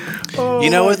him. Oh, you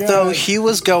know what, though? He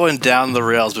was going down the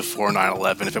rails before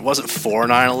 9/11. If it wasn't for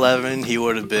 9/11, he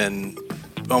would have been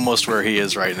almost where he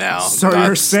is right now. So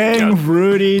you're saying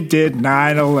Rudy did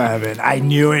 9/11. I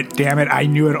knew it, damn it. I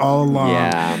knew it all along.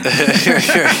 Yeah.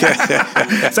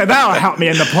 So that'll help me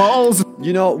in the polls.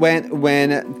 When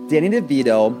Danny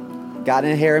DeVito got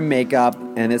in hair and makeup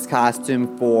and his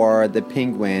costume for the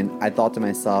Penguin, I thought to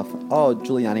myself, oh,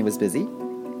 Giuliani was busy?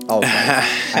 Oh, I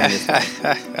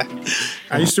understand.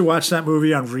 I used to watch that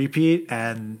movie on repeat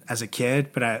and as a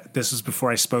kid, but this was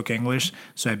before I spoke English,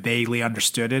 so I vaguely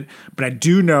understood it. But I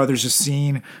do know there's a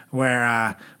scene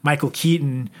where Michael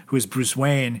Keaton, who is Bruce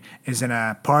Wayne, is in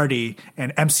a party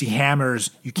and MC Hammer's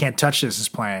You Can't Touch This is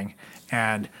playing.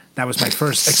 And that was my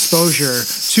first exposure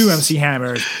to MC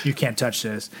Hammer's You Can't Touch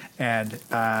This. And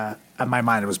my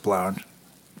mind was blown. I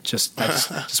just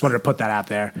wanted to put that out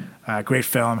there. Great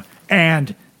film.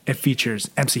 And it features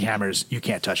MC Hammer's You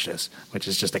Can't Touch This, which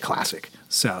is just a classic.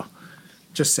 So,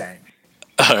 just saying.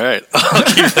 All right. I'll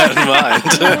keep that in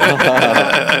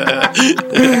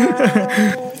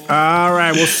mind. All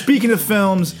right. Well, speaking of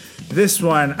films, This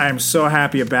one I'm so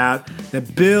happy about. The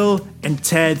Bill and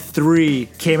Ted 3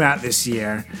 came out this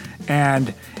year.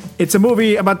 And it's a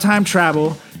movie about time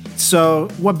travel. So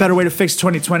what better way to fix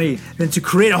 2020 than to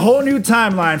create a whole new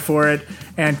timeline for it?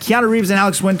 And Keanu Reeves and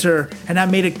Alex Winter had not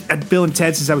made it at Bill and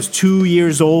Ted since I was 2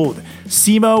 years old.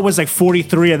 Simo was like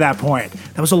 43 at that point.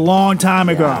 That was a long time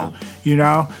ago, you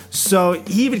know? So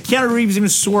Keanu Reeves even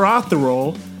swore off the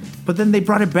role, but then they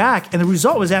brought it back, and the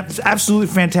result was absolutely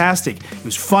fantastic. It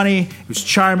was funny, it was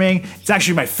charming. It's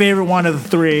actually my favorite one of the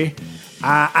three.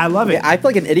 I love it. Yeah, I feel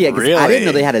like an idiot because Really? I didn't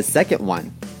know they had a second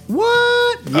one.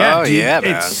 What? Yeah, Oh, dude, yeah,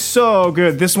 man. it's so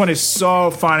good. This one is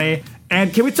so funny.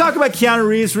 And can we talk about Keanu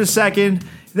Reeves for a second?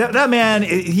 That man,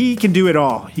 he can do it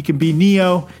all. He can be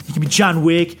Neo. He can be John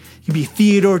Wick. He can be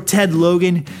Theodore, Ted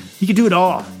Logan. He can do it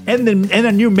all. And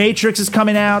the new Matrix is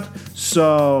coming out.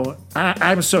 So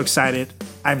I'm so excited.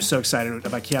 I'm so excited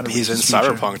about Keanu Reeves. He's in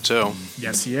Cyberpunk too.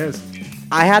 Yes, he is.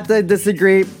 I have to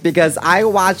disagree because I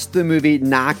watched the movie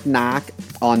Knock Knock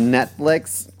on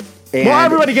Netflix. And Well,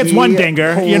 everybody gets he one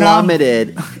dinger, you know?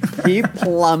 plummeted. He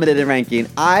plummeted in ranking.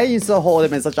 I used to hold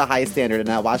him in such a high standard, and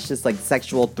I watched this like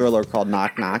sexual thriller called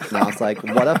Knock Knock, and I was like,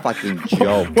 what a fucking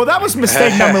joke. Well, that was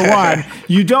mistake number one.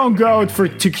 You don't go to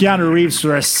Keanu Reeves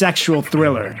for a sexual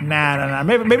thriller. Nah.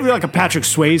 Maybe like a Patrick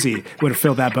Swayze would have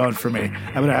filled that bone for me.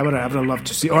 I would have loved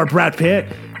to see. Or Brad Pitt.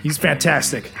 He's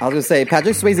fantastic. I was gonna say,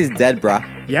 Patrick Swayze's dead, bruh.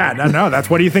 Yeah, no. That's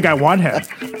what do you think I want him?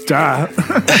 Duh.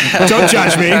 Don't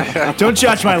judge me. Don't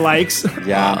judge my likes.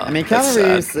 Yeah, I mean, that's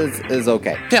Keanu Reeves is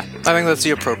okay. Yeah, I think that's the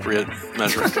appropriate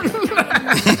measure.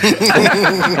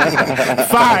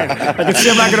 Fine. I can see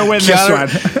I'm not going to win this one.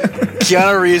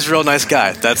 Keanu Reeves, real nice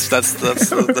guy. That's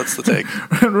the take.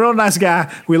 Real nice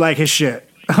guy. We like his shit.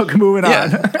 Okay, moving on.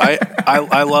 Yeah,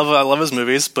 I love his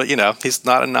movies, but you know he's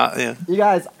not. Yeah. You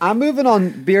guys, I'm moving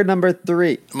on beer number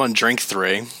 3. I'm on drink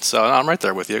 3, so I'm right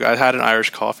there with you. I had an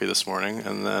Irish coffee this morning,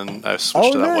 and then I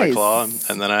switched to that White nice. Claw,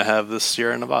 and then I have this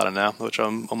Sierra Nevada now, which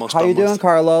I'm almost How done you doing, with.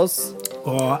 Carlos?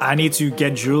 Well, I need to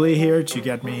get Julie here to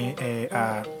get me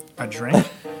a drink.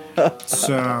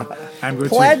 So I'm going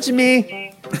Pledge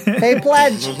me. Hey,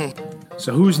 pledge.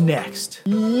 So who's next?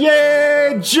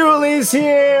 Yeah, Julie's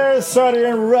here. Sorry to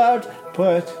interrupt,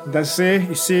 but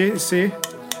you see?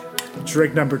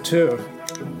 Drink number 2.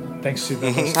 Thanks to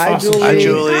the Hi, awesome- Julie. Hi,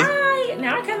 Julie. Hi!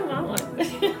 Now I kind of want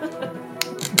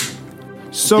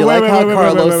one. So You like how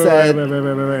Carlos said-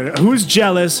 wait. Who's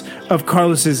jealous of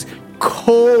Carlos's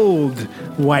cold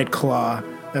White Claw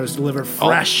that was delivered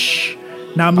fresh?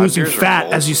 Now I'm losing beers are fat,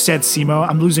 cold. as you said, Simo.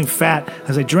 I'm losing fat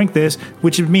as I drink this,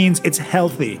 which means it's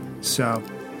healthy. So,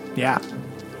 yeah.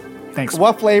 Thanks.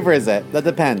 What flavor is it? That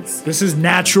depends. This is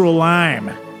natural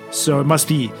lime, so it must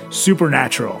be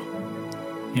supernatural.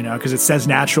 You know, because it says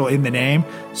natural in the name,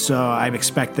 so I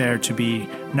expect there to be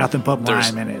nothing but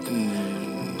There's lime in it.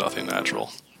 Nothing natural.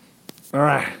 All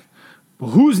right.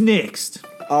 Well, who's next?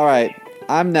 All right,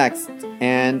 I'm next,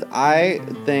 and I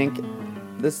think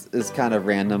this is kind of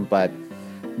random, but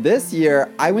this year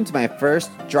I went to my first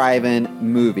drive-in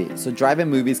movie. So drive-in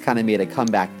movies kind of made a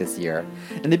comeback this year.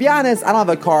 And to be honest, I don't have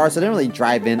a car, so I didn't really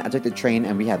drive in. I took the train,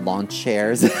 and we had lawn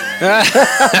chairs. But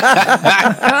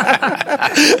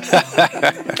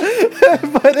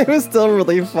it was still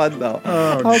really fun, though.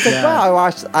 Oh, I was like, God.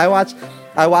 wow,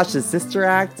 I watched the Sister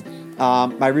Act.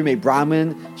 My roommate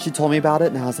Bronwyn, she told me about it,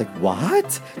 and I was like,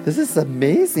 "What? This is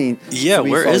amazing!" Yeah, So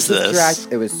we where saw is Sister this?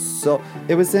 Act.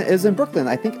 It was in Brooklyn.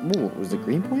 I think. Was it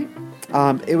Greenpoint?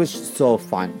 It was so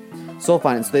fun, so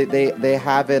fun. So they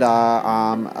have it,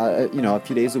 a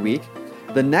few days a week.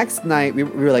 The next night, we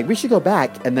were like, we should go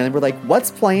back, and then we're like,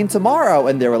 what's playing tomorrow?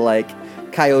 And they were like,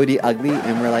 Coyote Ugly,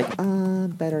 and we're like,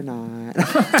 better not.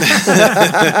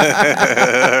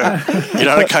 You're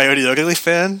not a Coyote Ugly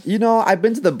fan? You know, I've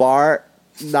been to the bar,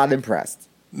 not impressed.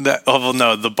 No,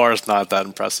 the bar's not that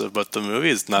impressive, but the movie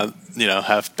is not,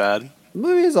 half bad. The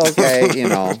movie is okay,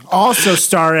 Also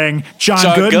starring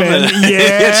John Goodman.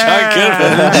 Yeah,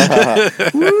 John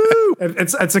Goodman. Woo!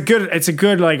 It's a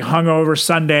good like hungover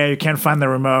Sunday. You can't find the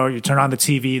remote. You turn on the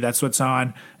TV. That's what's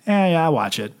on. Yeah, I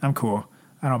watch it. I'm cool.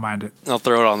 I don't mind it. I'll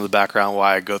throw it on in the background while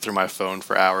I go through my phone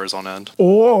for hours on end.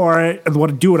 Or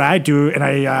do what I do, and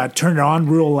I turn it on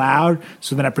real loud,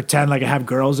 so then I pretend like I have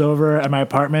girls over at my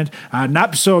apartment.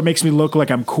 Not so it makes me look like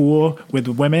I'm cool with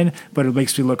women, but it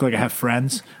makes me look like I have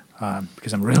friends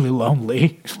because I'm really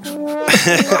lonely.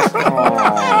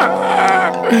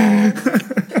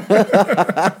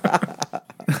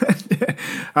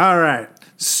 All right,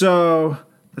 so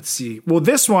let's see. Well,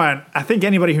 this one, I think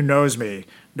anybody who knows me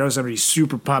knows I'm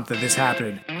super pumped that this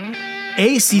happened.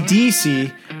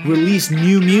 AC/DC released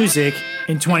new music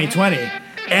in 2020,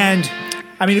 and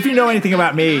I mean, if you know anything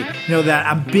about me, you know that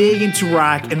I'm big into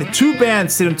rock, and the two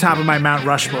bands sit on top of my Mount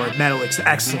Rushmore of metal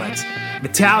excellence: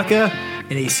 Metallica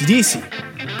and AC/DC.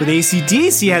 But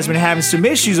AC/DC has been having some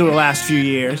issues over the last few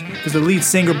years because the lead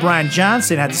singer Brian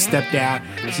Johnson had to step down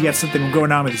because he had something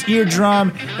going on with his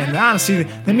eardrum, and honestly,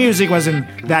 the music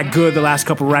wasn't that good the last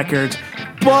couple records.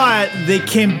 But they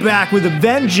came back with a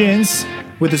vengeance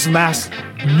with this last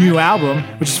new album,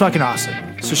 which is fucking awesome.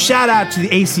 So shout out to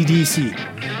the AC/DC.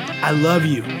 I love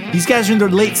you. These guys are in their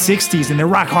late 60s and they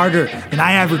rock harder than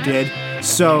I ever did.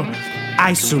 So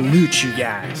I salute you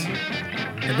guys.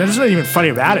 And there's not even funny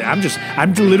about it.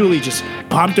 I'm literally just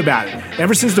pumped about it.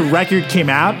 Ever since the record came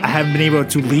out, I haven't been able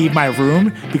to leave my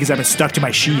room because I've been stuck to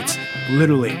my sheets,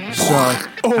 literally. So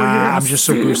I'm just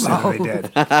so boosted that they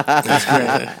did. That's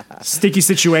great. Sticky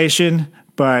situation,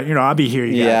 but I'll be here.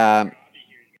 Yeah.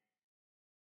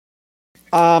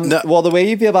 Well, the way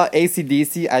you feel about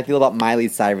AC/DC, I feel about Miley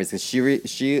Cyrus because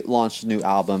she launched a new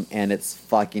album and it's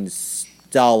fucking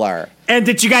stellar. And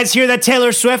did you guys hear that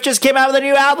Taylor Swift just came out with a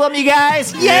new album, you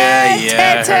guys? Yeah, I heard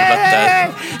about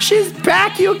that. She's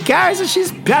back, you guys, and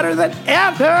she's better than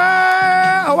ever.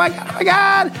 Oh my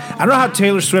god. I don't know how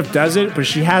Taylor Swift does it, but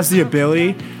she has the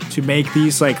ability to make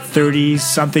these like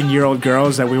 30-something-year-old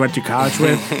girls that we went to college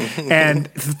with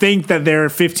and think that they're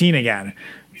 15 again.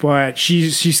 But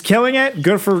she's killing it.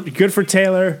 Good for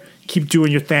Taylor. Keep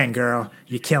doing your thing, girl.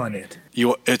 You're killing it.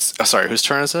 Sorry, whose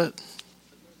turn is it?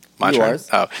 My Yours.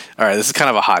 turn? Oh, all right. This is kind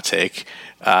of a hot take.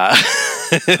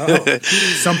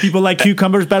 Some people like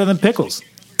cucumbers better than pickles.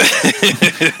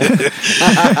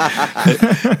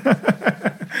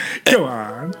 Go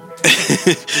on.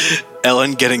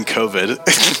 Ellen getting COVID.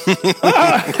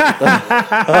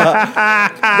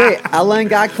 Wait, Ellen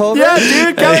got COVID? Yeah,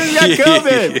 dude, Ellen's got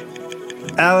COVID.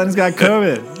 Ellen's got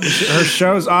COVID. Her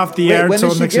show's off the air when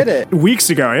until did she get it? Weeks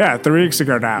ago, yeah, 3 weeks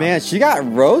ago now. Man, she got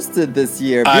roasted this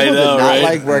year. People I know, did not right?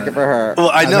 like working for her. Well,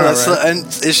 I know that's right?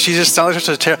 and she just sounds like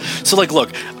such a terrible. So, like,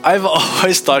 look, I've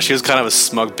always thought she was kind of a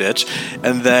smug bitch,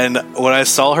 and then when I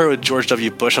saw her with George W.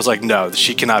 Bush, I was like, no,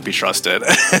 she cannot be trusted.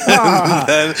 and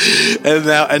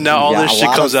now all this shit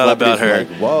comes out about her.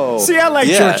 Like, whoa. See, I like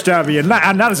George W.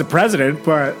 Not as a president,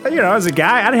 but as a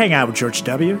guy, I'd hang out with George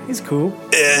W. He's cool.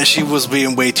 She was being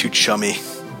way too chummy.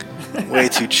 Way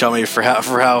too chummy for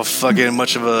how fucking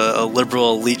much of a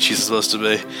liberal elite she's supposed to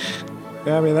be.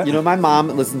 Yeah, I mean my mom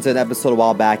listened to an episode a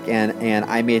while back, and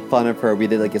I made fun of her. We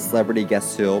did like a celebrity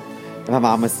guess who, and my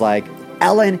mom was like,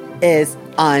 "Ellen is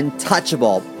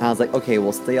untouchable." And I was like, "Okay,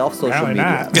 well, stay off social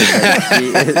media because she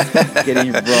is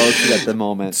getting roasted at the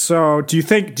moment." So, do you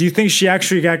think she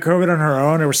actually got COVID on her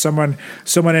own, or was someone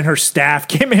in her staff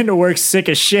came into work sick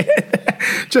as shit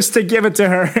just to give it to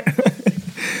her?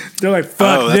 They're like,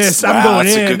 fuck this, I'm going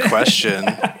in. That's a good question.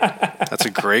 That's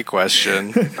a great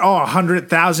question.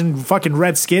 100,000 fucking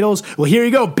red Skittles. Well, here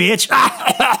you go, bitch.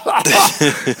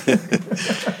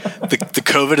 the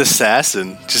COVID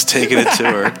assassin, just taking it to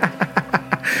her.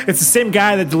 It's the same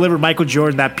guy that delivered Michael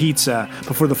Jordan that pizza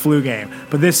before the flu game.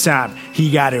 But this time,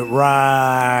 he got it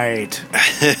right.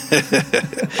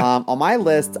 On my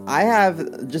list, I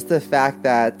have just the fact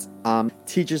that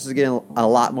teachers are getting a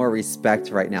lot more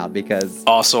respect right now because...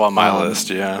 Also on my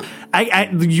list, yeah.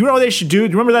 You know what they should do?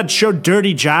 Remember that show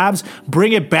Dirty Jobs?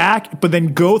 Bring it back, but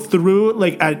then go through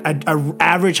like a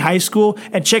average high school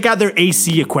and check out their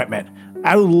AC equipment.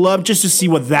 I would love just to see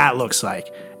what that looks like.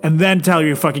 And then tell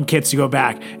your fucking kids to go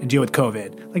back and deal with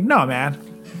COVID. Like, no, man.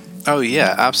 Oh,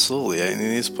 yeah, absolutely. I mean,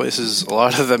 these places, a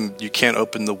lot of them, you can't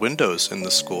open the windows in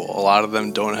the school. A lot of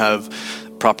them don't have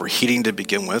proper heating to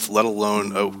begin with, let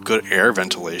alone good air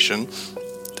ventilation.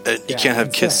 You can't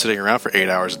have kids sitting around for 8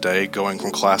 hours a day, going from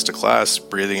class to class,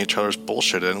 breathing each other's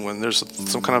bullshit in when there's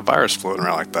some kind of virus floating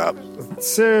around like that.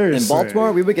 Seriously. In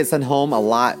Baltimore, we would get sent home a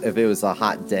lot if it was a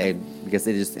hot day because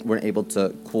they just weren't able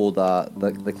to cool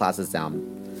the classes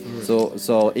down.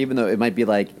 So even though it might be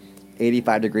like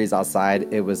 85 degrees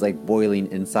outside, it was like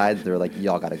boiling inside. They're like,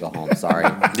 y'all gotta go home. Sorry.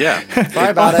 Yeah.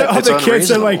 Sorry about it. All the kids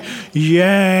are like,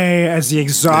 yay, as they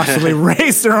exhaustively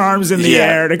raise their arms in the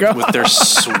air to go. With their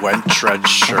sweat-drenched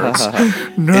shirts.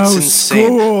 No it's insane.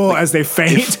 School, as they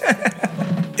faint.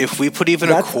 If we put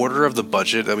even a quarter of the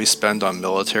budget that we spend on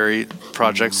military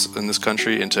projects in this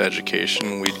country into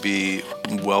education, we'd be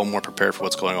well more prepared for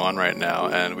what's going on right now,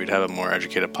 and we'd have a more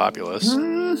educated populace.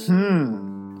 Mm-hmm.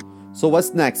 So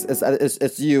what's next?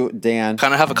 It's you, Dan.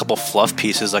 Kind of have a couple fluff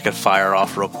pieces I could fire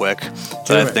off real quick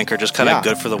that I think are just kind of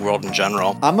good for the world in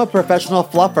general. I'm a professional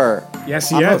fluffer. Yes,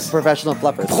 he I'm is. a professional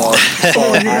fluffer.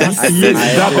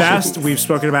 The best. We've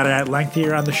spoken about it at length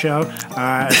here on the show.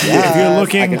 If you're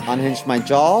looking, I can unhinge my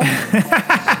jaw.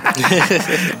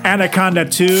 Anaconda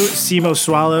 2, Simo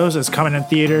Swallows is coming in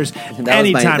theaters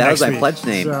anytime that next was my week. pledge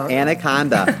name, So-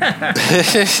 Anaconda.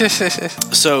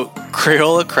 So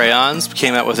Crayola Crayons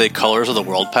came out with a Colors of the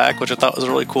World pack, which I thought was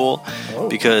really cool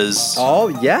because Oh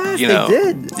yes, you know,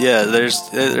 they did. yeah, there's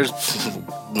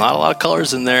not a lot of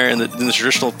colors in there in the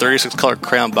traditional 36 color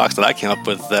crayon box that I came up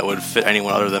with that would fit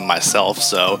anyone other than myself.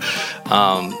 So,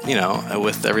 you know,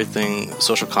 with everything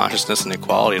social consciousness and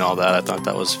equality and all that, I thought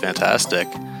that was fantastic.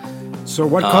 So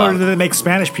what color did they make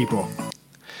Spanish people?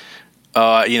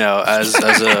 You know, as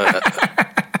a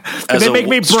Did they make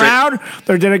me brown?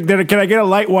 Or can I get a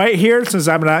light white here since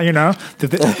I'm not, you know?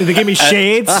 Did they give me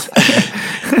shades?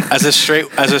 As a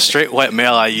straight white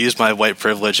male, I used my white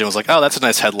privilege and was like, "Oh, that's a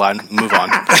nice headline. Move on."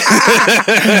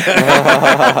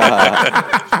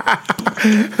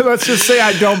 Let's just say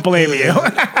I don't blame you.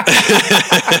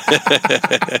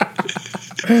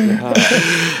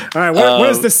 All right, what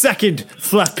is the second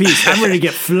fluff piece? I'm ready to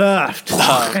get fluffed.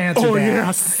 Fluff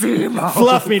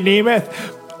me, Nemeth.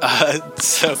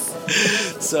 So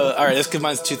all right, this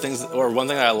combines two things, or one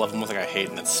thing that I love and one thing I hate,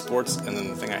 and that's sports, and then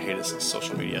the thing I hate is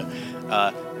social media.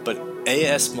 But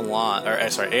AS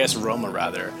Roma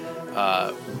rather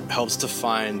helps to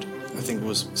find, I think it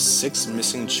was 6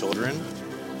 missing children,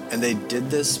 and they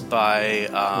did this by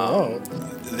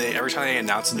every time they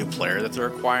announce a new player that they're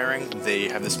acquiring, they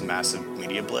have this massive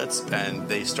media blitz, and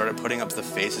they started putting up the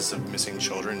faces of missing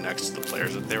children next to the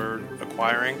players that they were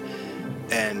acquiring.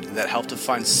 And that helped to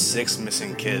find 6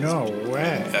 missing kids. No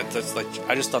way. That's like,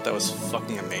 I just thought that was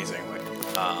fucking amazing. Like,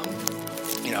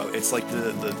 you know, it's like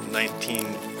the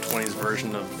 1920s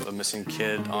version of a missing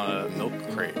kid on a milk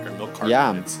crate or milk carton.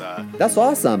 Yeah, It's, that's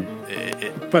awesome.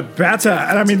 But Beta,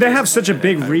 and I mean, they have such a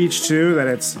big reach too that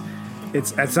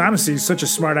it's honestly such a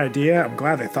smart idea. I'm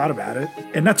glad they thought about it,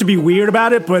 and not to be weird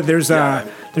about it, but there's a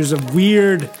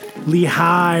weirdly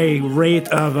high rate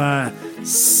of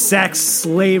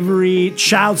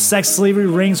child sex slavery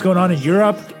rings going on in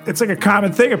Europe. It's like a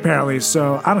common thing apparently.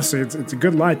 So honestly, it's a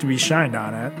good light to be shined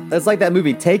on it. It's like that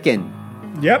movie Taken.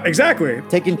 Yep, exactly.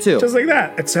 Taken 2. Just like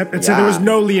that. Except there was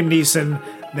no Liam Neeson.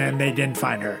 Then they didn't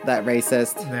find her. That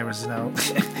racist. There was no.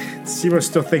 Simo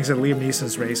still thinks that Liam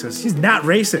Neeson's racist. He's not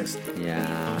racist.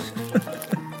 Yeah.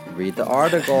 Read the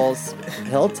articles.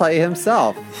 He'll tell you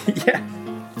himself. Yeah.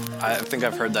 I think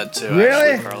I've heard that too.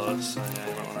 Really? Actually, Carlos.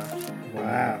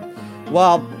 Wow.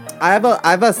 Well, I have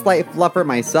a slight fluffer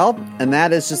myself, and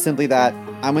that is just simply that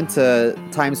I went to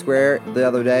Times Square the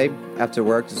other day after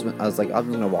work. I was like, I'm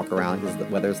just gonna walk around because the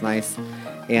weather's nice,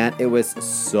 and it was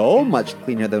so much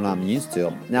cleaner than I'm used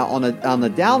to. Now, on the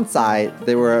downside,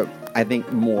 there were, I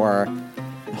think, more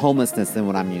homelessness than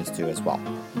what I'm used to as well.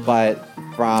 But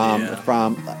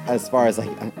from as far as like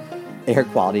air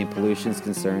quality and pollution is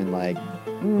concerned, like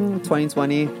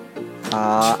 2020.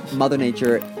 Mother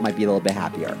Nature might be a little bit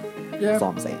happier. Yeah. That's all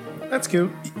I'm saying. That's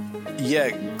cute. Yeah,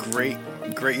 great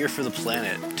year for the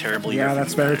planet. Terrible year. Yeah, for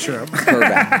that's the very planet. true.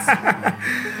 Correct.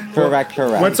 Correct.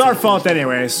 Well, it's our fault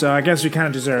anyway, so I guess we kind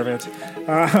of deserve it.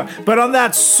 But on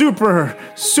that super,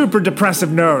 super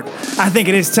depressive note, I think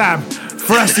it is time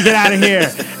for us to get out of here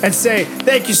and say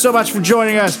thank you so much for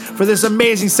joining us for this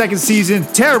amazing second season.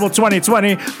 Terrible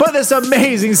 2020, but this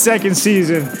amazing second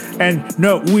season. And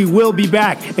no, we will be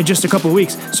back in just a couple of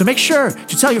weeks. So make sure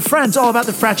to tell your friends all about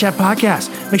the FratChat Podcast.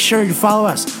 Make sure you follow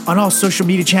us on all social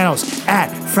media channels at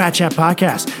FratChat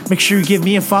Podcast. Make sure you give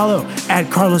me a follow at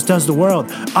Carlos Does the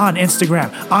World on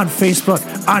Instagram, on Facebook,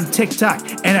 on TikTok,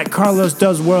 and at Carlos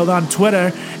Does World on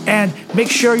Twitter. And make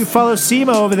sure you follow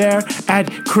Simo over there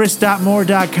at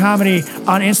chris.moore.comedy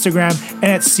on Instagram and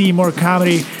at Seymour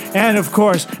Comedy. And of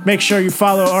course, make sure you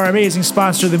follow our amazing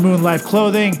sponsor, The Moon Life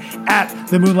Clothing, at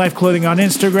The Moon Life Clothing on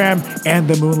Instagram and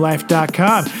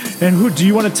themoonlife.com. And who do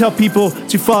you want to tell people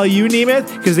to follow you,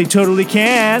 Nemeth? Because they totally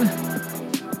can.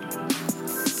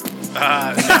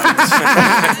 No.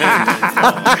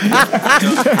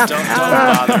 don't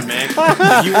bother me.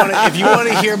 If you want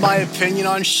to hear my opinion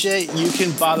on shit, you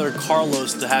can bother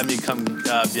Carlos to have me come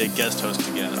be a guest host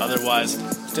again. Otherwise,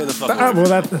 stay the fuck away.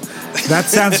 Well, that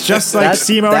sounds just like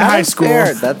Simo in high school.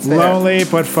 Fair. That's fair. Lonely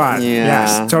but fun. Yeah.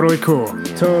 Yes, totally cool.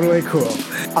 Yeah. Totally cool.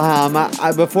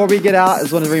 Before we get out, I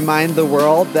just want to remind the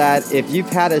world that if you've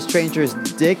had a stranger's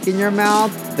dick in your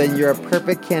mouth, then you're a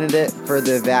perfect candidate for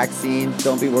the vaccine.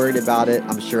 Don't be worried about it.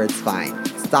 I'm sure it's fine.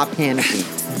 Stop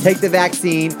panicking. Take the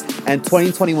vaccine, and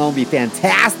 2021 will be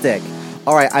fantastic.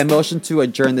 All right, I motion to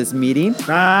adjourn this meeting.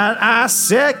 I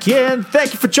second.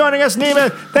 Thank you for joining us,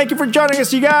 Nemeth. Thank you for joining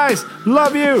us, you guys.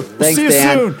 Love you. Thanks, See you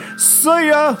Dan. soon. See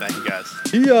ya. Thank you guys.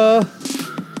 See ya.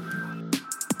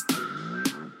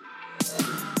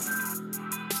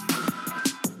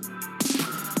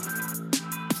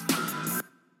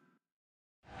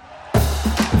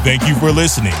 Thank you for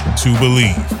listening to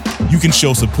Believe. You can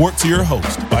show support to your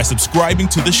host by subscribing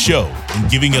to the show and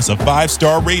giving us a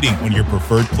 5-star rating on your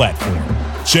preferred platform.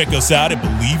 Check us out at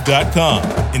Believe.com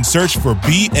and search for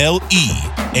BLEAV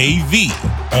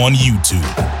on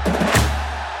YouTube.